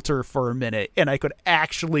that filter for a minute and I could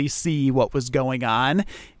actually see what was going on.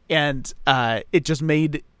 And it just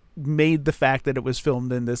made the fact that it was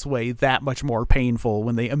filmed in this way that much more painful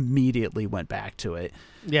when they immediately went back to it.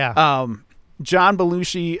 Yeah. John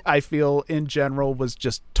Belushi, I feel in general, was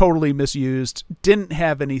just totally misused. Didn't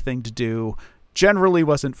have anything to do. Generally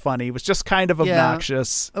wasn't funny. Was just kind of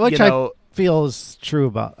obnoxious. Which I feel is true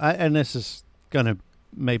about. And this is gonna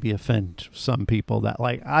maybe offend some people that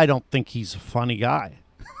like. I don't think he's a funny guy.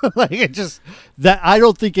 Like it just that I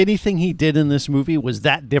don't think anything he did in this movie was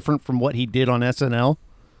that different from what he did on SNL.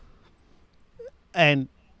 And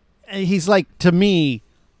he's like, to me,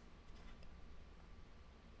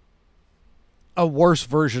 a worse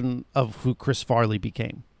version of who Chris Farley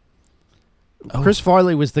became. Oh. Chris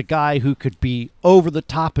Farley was the guy who could be over the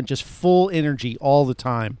top and just full energy all the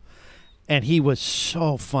time. And he was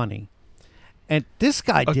so funny. And this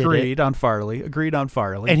guy did it. Agreed on Farley.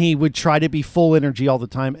 And he would try to be full energy all the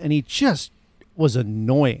time. And he just was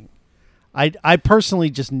annoying. I personally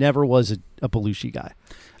just never was a Belushi guy.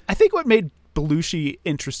 I think what made Belushi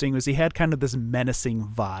interesting was he had kind of this menacing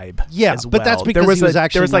vibe. Yeah, as but well. that's because he was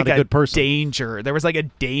actually not a good person. Danger. There was like a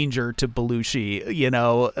danger to Belushi, you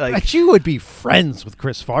know. Like you would be friends with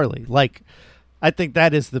Chris Farley. Like, I think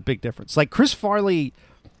that is the big difference. Like Chris Farley,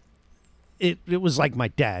 it was like my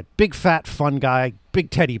dad. Big, fat, fun guy. Big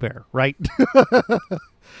teddy bear, right?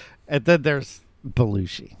 And then there's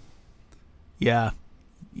Belushi. Yeah.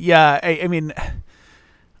 Yeah, I mean,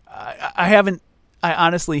 I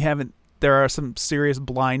honestly haven't. There are some serious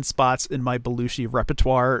blind spots in my Belushi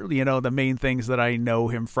repertoire. You know, the main things that I know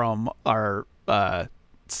him from are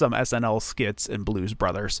some SNL skits and Blues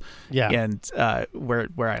Brothers. Yeah, and where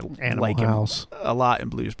I Animal like House. him a lot in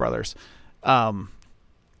Blues Brothers.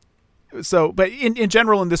 So, but in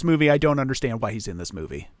general in this movie, I don't understand why he's in this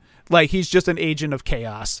movie. Like he's just an agent of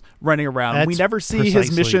chaos running around. We never see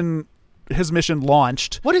his mission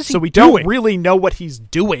launched. What is he So we doing? don't really know what he's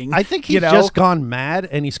doing. I think he's just gone mad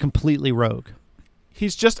and he's completely rogue.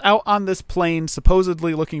 He's just out on this plane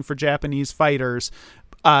supposedly looking for Japanese fighters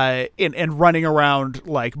and running around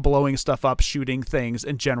like blowing stuff up, shooting things,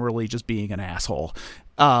 and generally just being an asshole.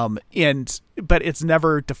 But it's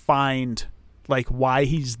never defined like why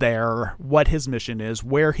he's there, what his mission is,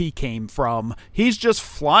 where he came from. He's just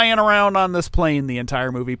flying around on this plane the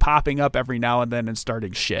entire movie, popping up every now and then and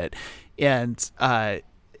starting shit. And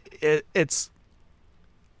it's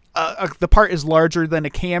the part is larger than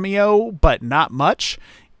a cameo, but not much.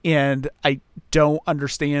 And I don't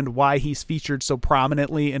understand why he's featured so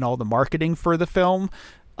prominently in all the marketing for the film.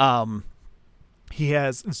 He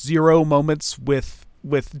has 0 moments with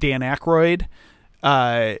Dan Aykroyd,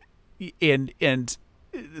 and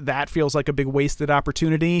that feels like a big wasted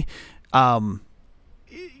opportunity. Yeah,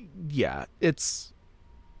 it's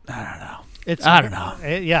I don't know.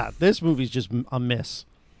 Yeah, this movie's just a miss.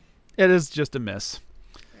 It is just a miss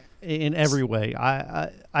in every way.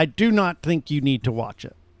 I do not think you need to watch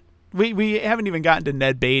it. We haven't even gotten to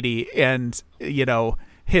Ned Beatty and, you know,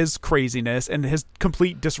 his craziness and his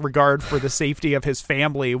complete disregard for the safety of his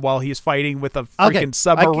family while he's fighting with a freaking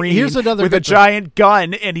submarine with a giant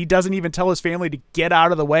gun, and he doesn't even tell his family to get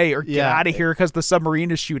out of the way or get out of here because the submarine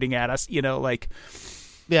is shooting at us, you know, like.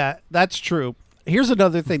 Yeah, that's true. Here's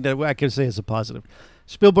another thing that I can say is a positive.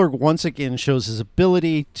 Spielberg once again shows his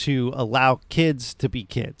ability to allow kids to be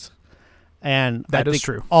kids. And that I is think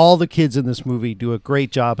true. All the kids in this movie do a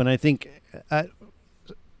great job. And I think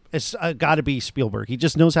it's got to be Spielberg. He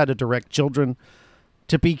just knows how to direct children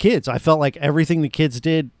to be kids. I felt like everything the kids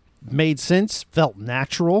did made sense, felt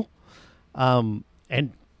natural. And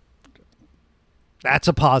that's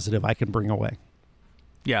a positive I can bring away.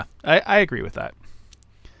 Yeah, I agree with that.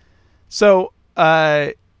 So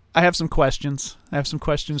I have some questions. I have some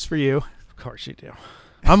questions for you. Of course you do.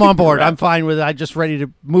 I'm on board. I'm fine with it. I'm just ready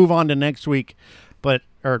to move on to next week,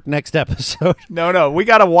 or next episode. No, we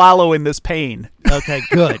got to wallow in this pain. Okay,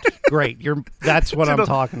 good, great. That's what I'm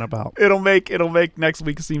talking about. It'll make next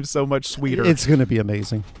week seem so much sweeter. It's going to be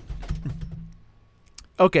amazing.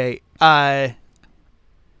 Okay, a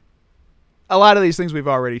lot of these things we've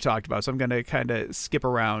already talked about, so I'm going to kind of skip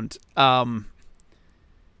around. One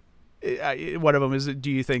of them is, do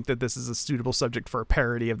you think that this is a suitable subject for a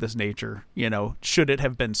parody of this nature? You know, should it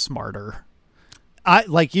have been smarter?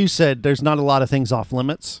 Like you said, there's not a lot of things off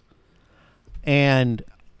limits, and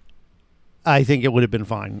I think it would have been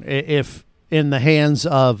fine if in the hands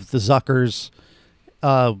of the Zuckers,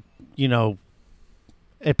 you know,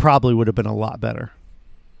 it probably would have been a lot better.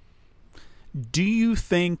 Do you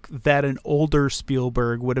think that an older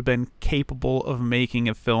Spielberg would have been capable of making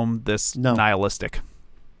a film this nihilistic?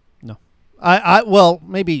 No. Well,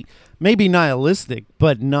 maybe nihilistic,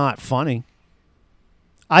 but not funny.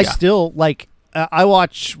 I still like. I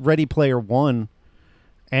watch Ready Player One,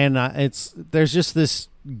 and there's just this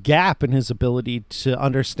gap in his ability to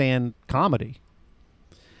understand comedy.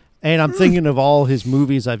 And I'm thinking of all his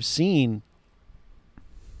movies I've seen,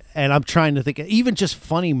 and I'm trying to think of even just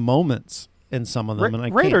funny moments in some of them. And I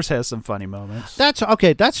Raiders has some funny moments. That's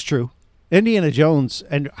okay. That's true. Indiana Jones,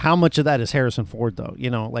 and how much of that is Harrison Ford, though?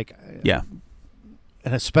 Yeah.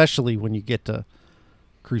 And especially when you get to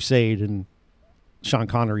Crusade and Sean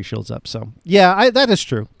Connery shows up. So yeah, that is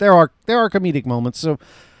true. There are comedic moments. So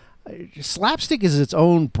slapstick is its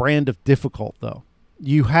own brand of difficult, though.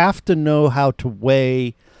 You have to know how to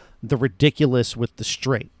weigh the ridiculous with the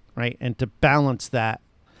straight, right? And to balance that.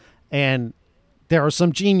 And there are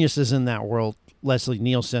some geniuses in that world. Leslie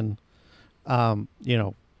Nielsen,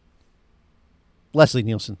 Leslie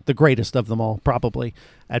Nielsen, the greatest of them all, probably,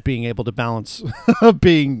 at being able to balance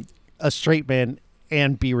being a straight man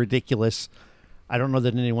and be ridiculous. I don't know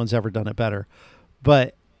that anyone's ever done it better.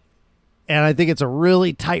 And I think it's a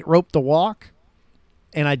really tight rope to walk,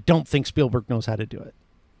 and I don't think Spielberg knows how to do it.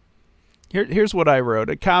 Here's what I wrote.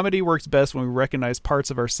 A comedy works best when we recognize parts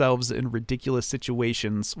of ourselves in ridiculous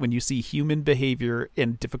situations, when you see human behavior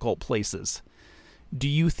in difficult places. Do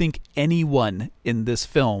you think anyone in this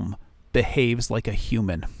film behaves like a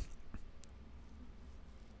human?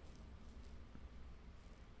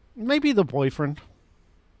 Maybe the boyfriend.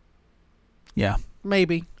 Yeah.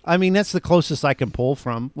 Maybe. I mean, that's the closest I can pull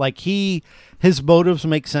from. Like, his motives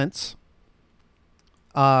make sense.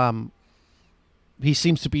 He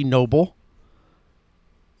seems to be noble.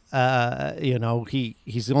 He's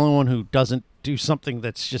the only one who doesn't do something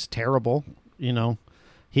that's just terrible.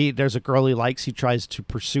 There's a girl he likes. He tries to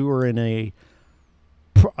pursue her in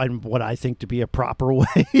what I think to be a proper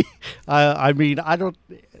way. I mean, I don't.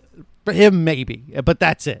 For him, maybe, but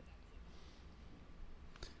that's it.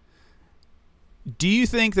 Do you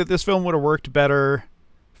think that this film would have worked better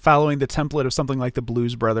following the template of something like the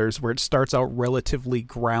Blues Brothers, where it starts out relatively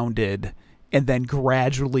grounded and then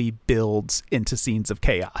gradually builds into scenes of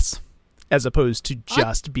chaos, as opposed to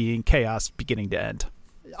just being chaos beginning to end?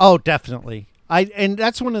 Oh, definitely. And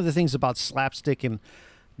that's one of the things about slapstick in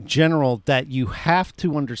general that you have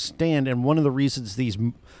to understand. And one of the reasons these,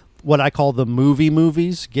 what I call the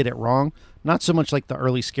movies, get it wrong, not so much like the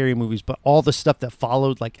early scary movies, but all the stuff that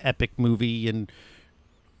followed, like Epic Movie and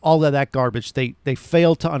all of that garbage, they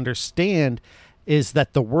fail to understand is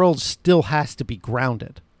that the world still has to be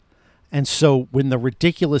grounded. And so when the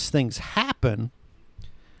ridiculous things happen,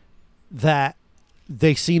 that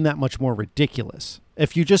they seem that much more ridiculous.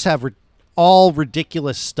 If you just have all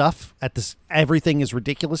ridiculous stuff everything is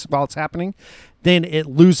ridiculous while it's happening, then it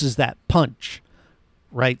loses that punch,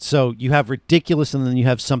 right? So you have ridiculous, and then you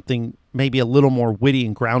have something maybe a little more witty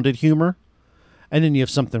and grounded humor, and then you have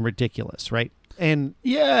something ridiculous, right? And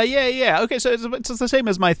yeah. Okay, so it's the same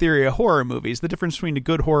as my theory of horror movies. The difference between a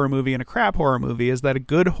good horror movie and a crap horror movie is that a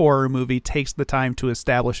good horror movie takes the time to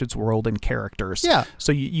establish its world and characters. Yeah.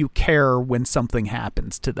 So you care when something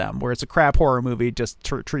happens to them, whereas a crap horror movie just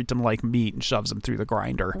treats them like meat and shoves them through the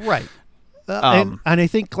grinder. Right. And I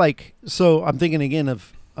think, so I'm thinking again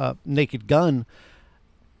of Naked Gun.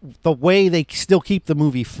 The way they still keep the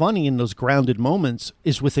movie funny in those grounded moments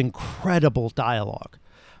is with incredible dialogue.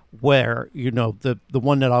 Where, the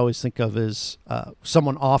one that I always think of is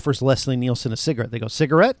someone offers Leslie Nielsen a cigarette. They go,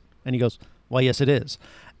 "Cigarette?" And he goes, "Well, yes, it is."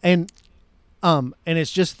 And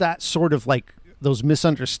it's just that sort of like those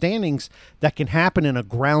misunderstandings that can happen in a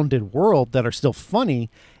grounded world that are still funny.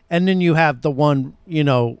 And then you have the one,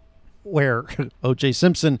 where O.J.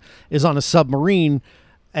 Simpson is on a submarine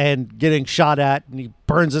and getting shot at, and he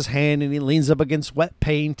burns his hand and he leans up against wet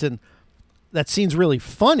paint, and that scene's really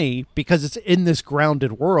funny because it's in this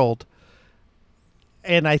grounded world.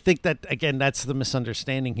 And I think that, again, that's the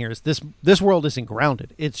misunderstanding here, is this world isn't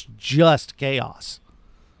grounded. It's just chaos.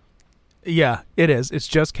 Yeah, it is. It's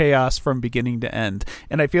just chaos from beginning to end.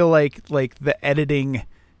 And I feel like the editing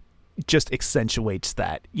just accentuates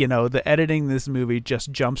that. The editing in this movie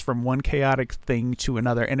just jumps from one chaotic thing to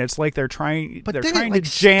another, and it's like they're trying to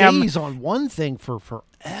jam stays on one thing for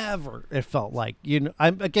forever. It felt like,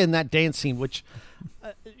 again, that dance scene, which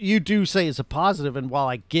you do say is a positive, and while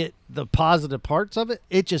I get the positive parts of it,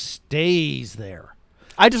 it just stays there.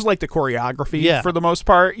 I just like the choreography for the most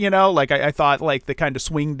part, I thought the kind of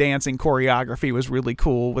swing dancing choreography was really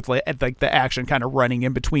cool, with like the action kind of running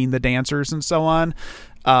in between the dancers and so on.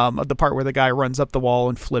 The part where the guy runs up the wall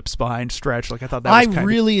and flips behind Stretch, I thought that was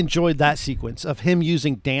really enjoyed that sequence of him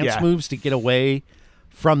using dance moves to get away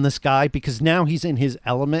from this guy, because now he's in his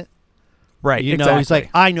element. Right. Exactly. He's like,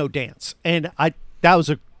 I know dance. And that was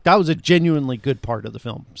a that was a genuinely good part of the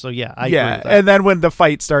film. So yeah, I agree with that. And then when the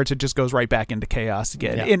fight starts, it just goes right back into chaos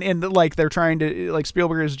again. Yeah. And like they're trying to, like,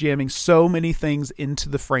 Spielberg is jamming so many things into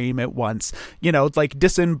the frame at once. You know, it's like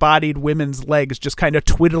disembodied women's legs just kind of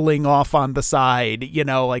twiddling off on the side, you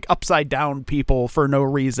know, like upside down people for no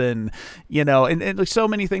reason, you know, and like so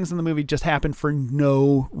many things in the movie just happen for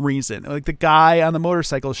no reason. Like the guy on the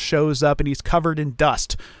motorcycle shows up and he's covered in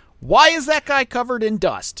dust. Why is that guy covered in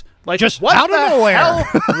dust? Like, just what out of the nowhere. hell?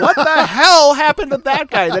 What the hell happened to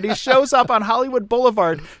that guy that he shows up on Hollywood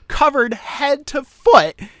Boulevard covered head to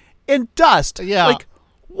foot in dust? Yeah. Like,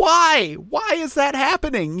 why? Why is that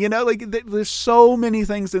happening? You know, like there's so many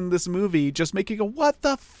things in this movie just make you go, what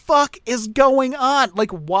the fuck is going on?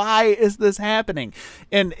 Like, why is this happening?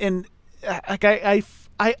 And like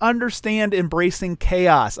I understand embracing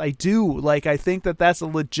chaos. I do. Like, I think that that's a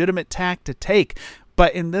legitimate tack to take.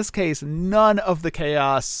 But in this case, none of the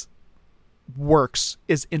chaos works,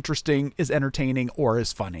 is interesting, is entertaining, or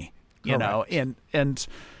is funny. You know, and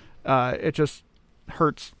it just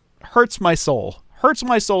hurts my soul. Hurts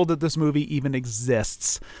my soul that this movie even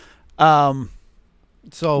exists. So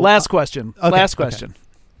last question. Okay, Last question.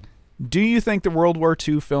 Do you think the World War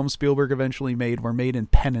II films Spielberg eventually made were made in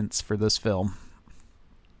penance for this film?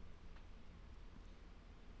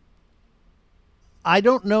 I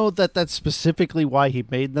don't know that that's specifically why he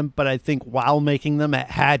made them, but I think while making them,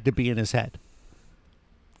 it had to be in his head.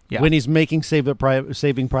 Yeah. When he's making Saving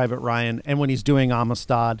Private Ryan and when he's doing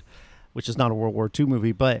Amistad, which is not a World War II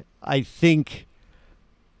movie, but I think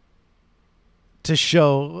to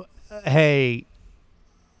show, hey,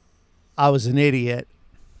 I was an idiot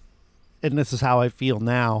and this is how I feel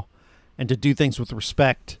now, and to do things with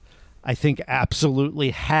respect, I think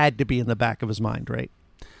absolutely had to be in the back of his mind, right?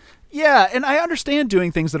 Yeah, and I understand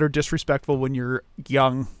doing things that are disrespectful when you're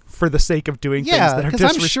young for the sake of doing things that are 'cause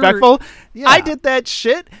I'm disrespectful. sure- yeah. I did that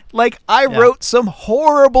shit. Like, I wrote some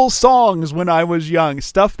horrible songs when I was young.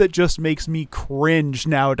 Stuff that just makes me cringe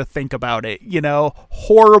now to think about it. You know?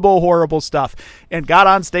 Horrible, horrible stuff. And got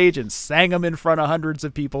on stage and sang them in front of hundreds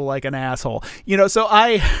of people like an asshole. You know, so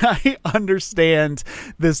I understand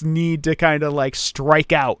this need to kind of like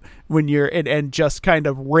strike out when you're, and just kind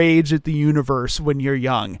of rage at the universe when you're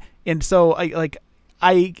young. And so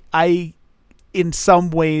I in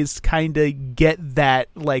some ways kind of get that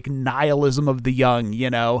like nihilism of the young, you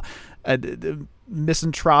know, a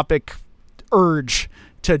misanthropic urge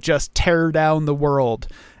to just tear down the world.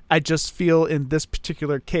 I just feel in this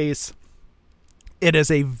particular case, it is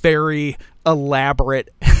a very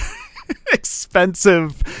elaborate,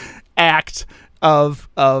 expensive act of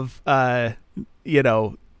you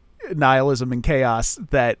know, nihilism and chaos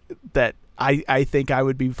that I think I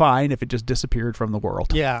would be fine if it just disappeared from the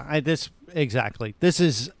world. Yeah, exactly. This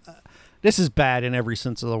is bad in every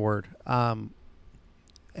sense of the word. I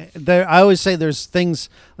always say there's things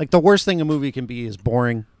like the worst thing a movie can be is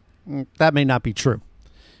boring. That may not be true.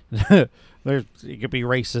 It could be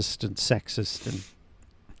racist and sexist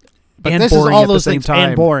but and this boring is all at those the same things time.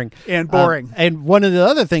 and boring. And one of the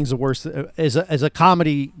other things, the worst is a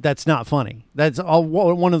comedy that's not funny. That's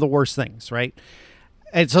one of the worst things, right?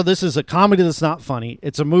 And so this is a comedy that's not funny.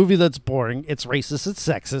 It's a movie that's boring. It's racist. It's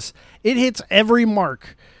sexist. It hits every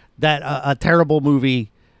mark that a terrible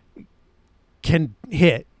movie can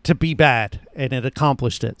hit to be bad, and it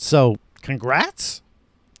accomplished it. So congrats.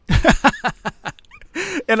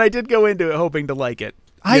 And I did go into it hoping to like it.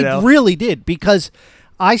 I really did, because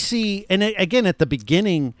I see, and again, at the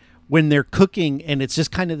beginning when they're cooking and it's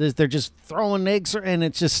just kind of this, they're just throwing eggs and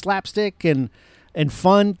it's just slapstick and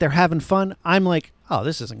fun. They're having fun. I'm like, oh,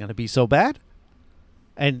 this isn't going to be so bad.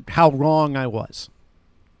 And how wrong I was.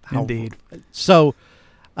 Indeed. So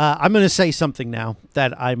I'm going to say something now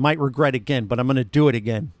that I might regret again, but I'm going to do it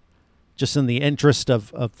again just in the interest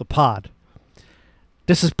of the pod.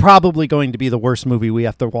 This is probably going to be the worst movie we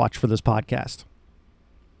have to watch for this podcast.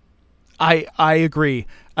 I agree.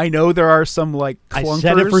 I know there are some like clunkers. I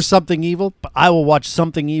said it for Something Evil, but I will watch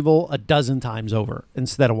Something Evil a dozen times over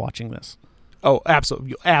instead of watching this. Oh,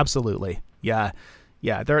 absolutely. Yeah.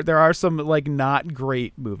 There are some like not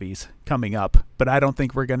great movies coming up, but I don't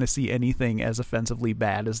think we're going to see anything as offensively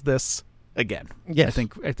bad as this again. Yes.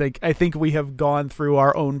 I think we have gone through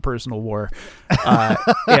our own personal war,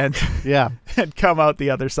 and come out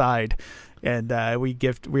the other side. And we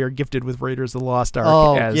are gifted with Raiders of the Lost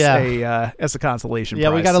Ark as a consolation prize.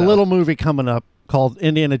 Yeah, we got a little movie coming up called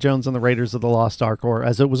Indiana Jones and the Raiders of the Lost Ark, or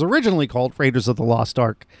as it was originally called, Raiders of the Lost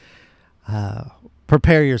Ark.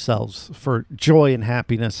 Prepare yourselves for joy and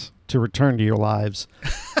happiness to return to your lives.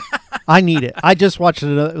 I need it. I just watched it.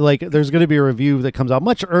 Like, there's going to be a review that comes out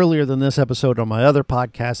much earlier than this episode on my other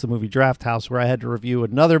podcast, the movie Draft House, where I had to review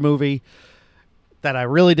another movie that I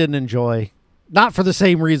really didn't enjoy. Not for the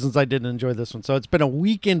same reasons I didn't enjoy this one. So it's been a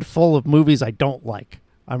weekend full of movies I don't like.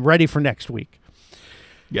 I'm ready for next week.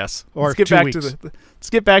 Yes. Or let's get 2 back weeks. let's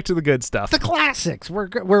get back to the good stuff. The classics.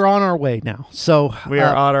 We're on our way now. So We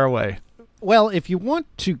are on our way. well, if you want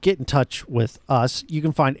to get in touch with us, you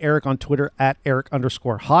can find Eric on Twitter at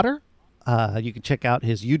Eric_Hodder. You can check out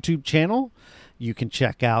his YouTube channel. You can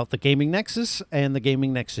check out the Gaming Nexus and the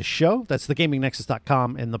Gaming Nexus Show. That's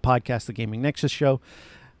thegamingnexus.com and the podcast, The Gaming Nexus Show.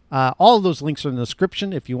 All of those links are in the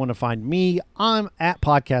description. If you want to find me, I'm at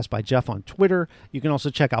Podcast by Jeff on Twitter. You can also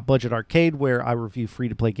check out Budget Arcade, where I review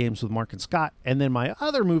free-to-play games with Mark and Scott. And then my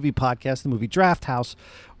other movie podcast, the movie Draft House,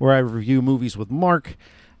 where I review movies with Mark.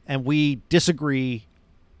 And we disagree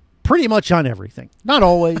pretty much on everything. Not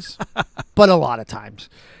always, but a lot of times.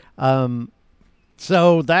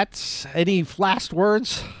 So that's any last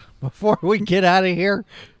words before we get out of here?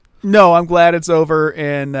 No, I'm glad it's over.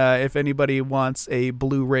 And if anybody wants a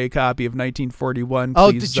Blu-ray copy of 1941,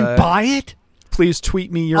 Oh, please, did you buy it? please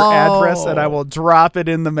tweet me your address and I will drop it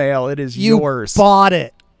in the mail. It is You yours. bought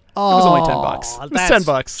it. Oh, It was only $10. It was that's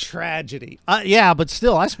 $10. Tragedy. Yeah, but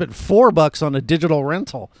still, I spent $4 on a digital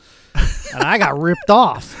rental, and I got ripped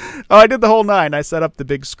off. Oh, I did the whole 9. I set up the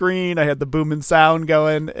big screen. I had the booming sound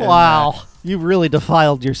going. And, Wow, you really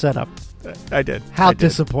defiled your setup. I did. How I did.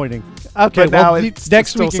 disappointing. Okay, But now well, it's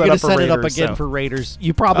next still week you're set going up to for set it up Raiders, again so. for Raiders.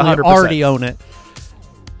 You probably 100%. already own it,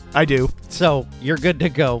 I do. so you're good to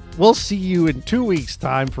go. We'll see you in 2 weeks'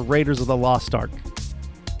 time for Raiders of the Lost Ark.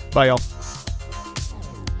 Bye, y'all.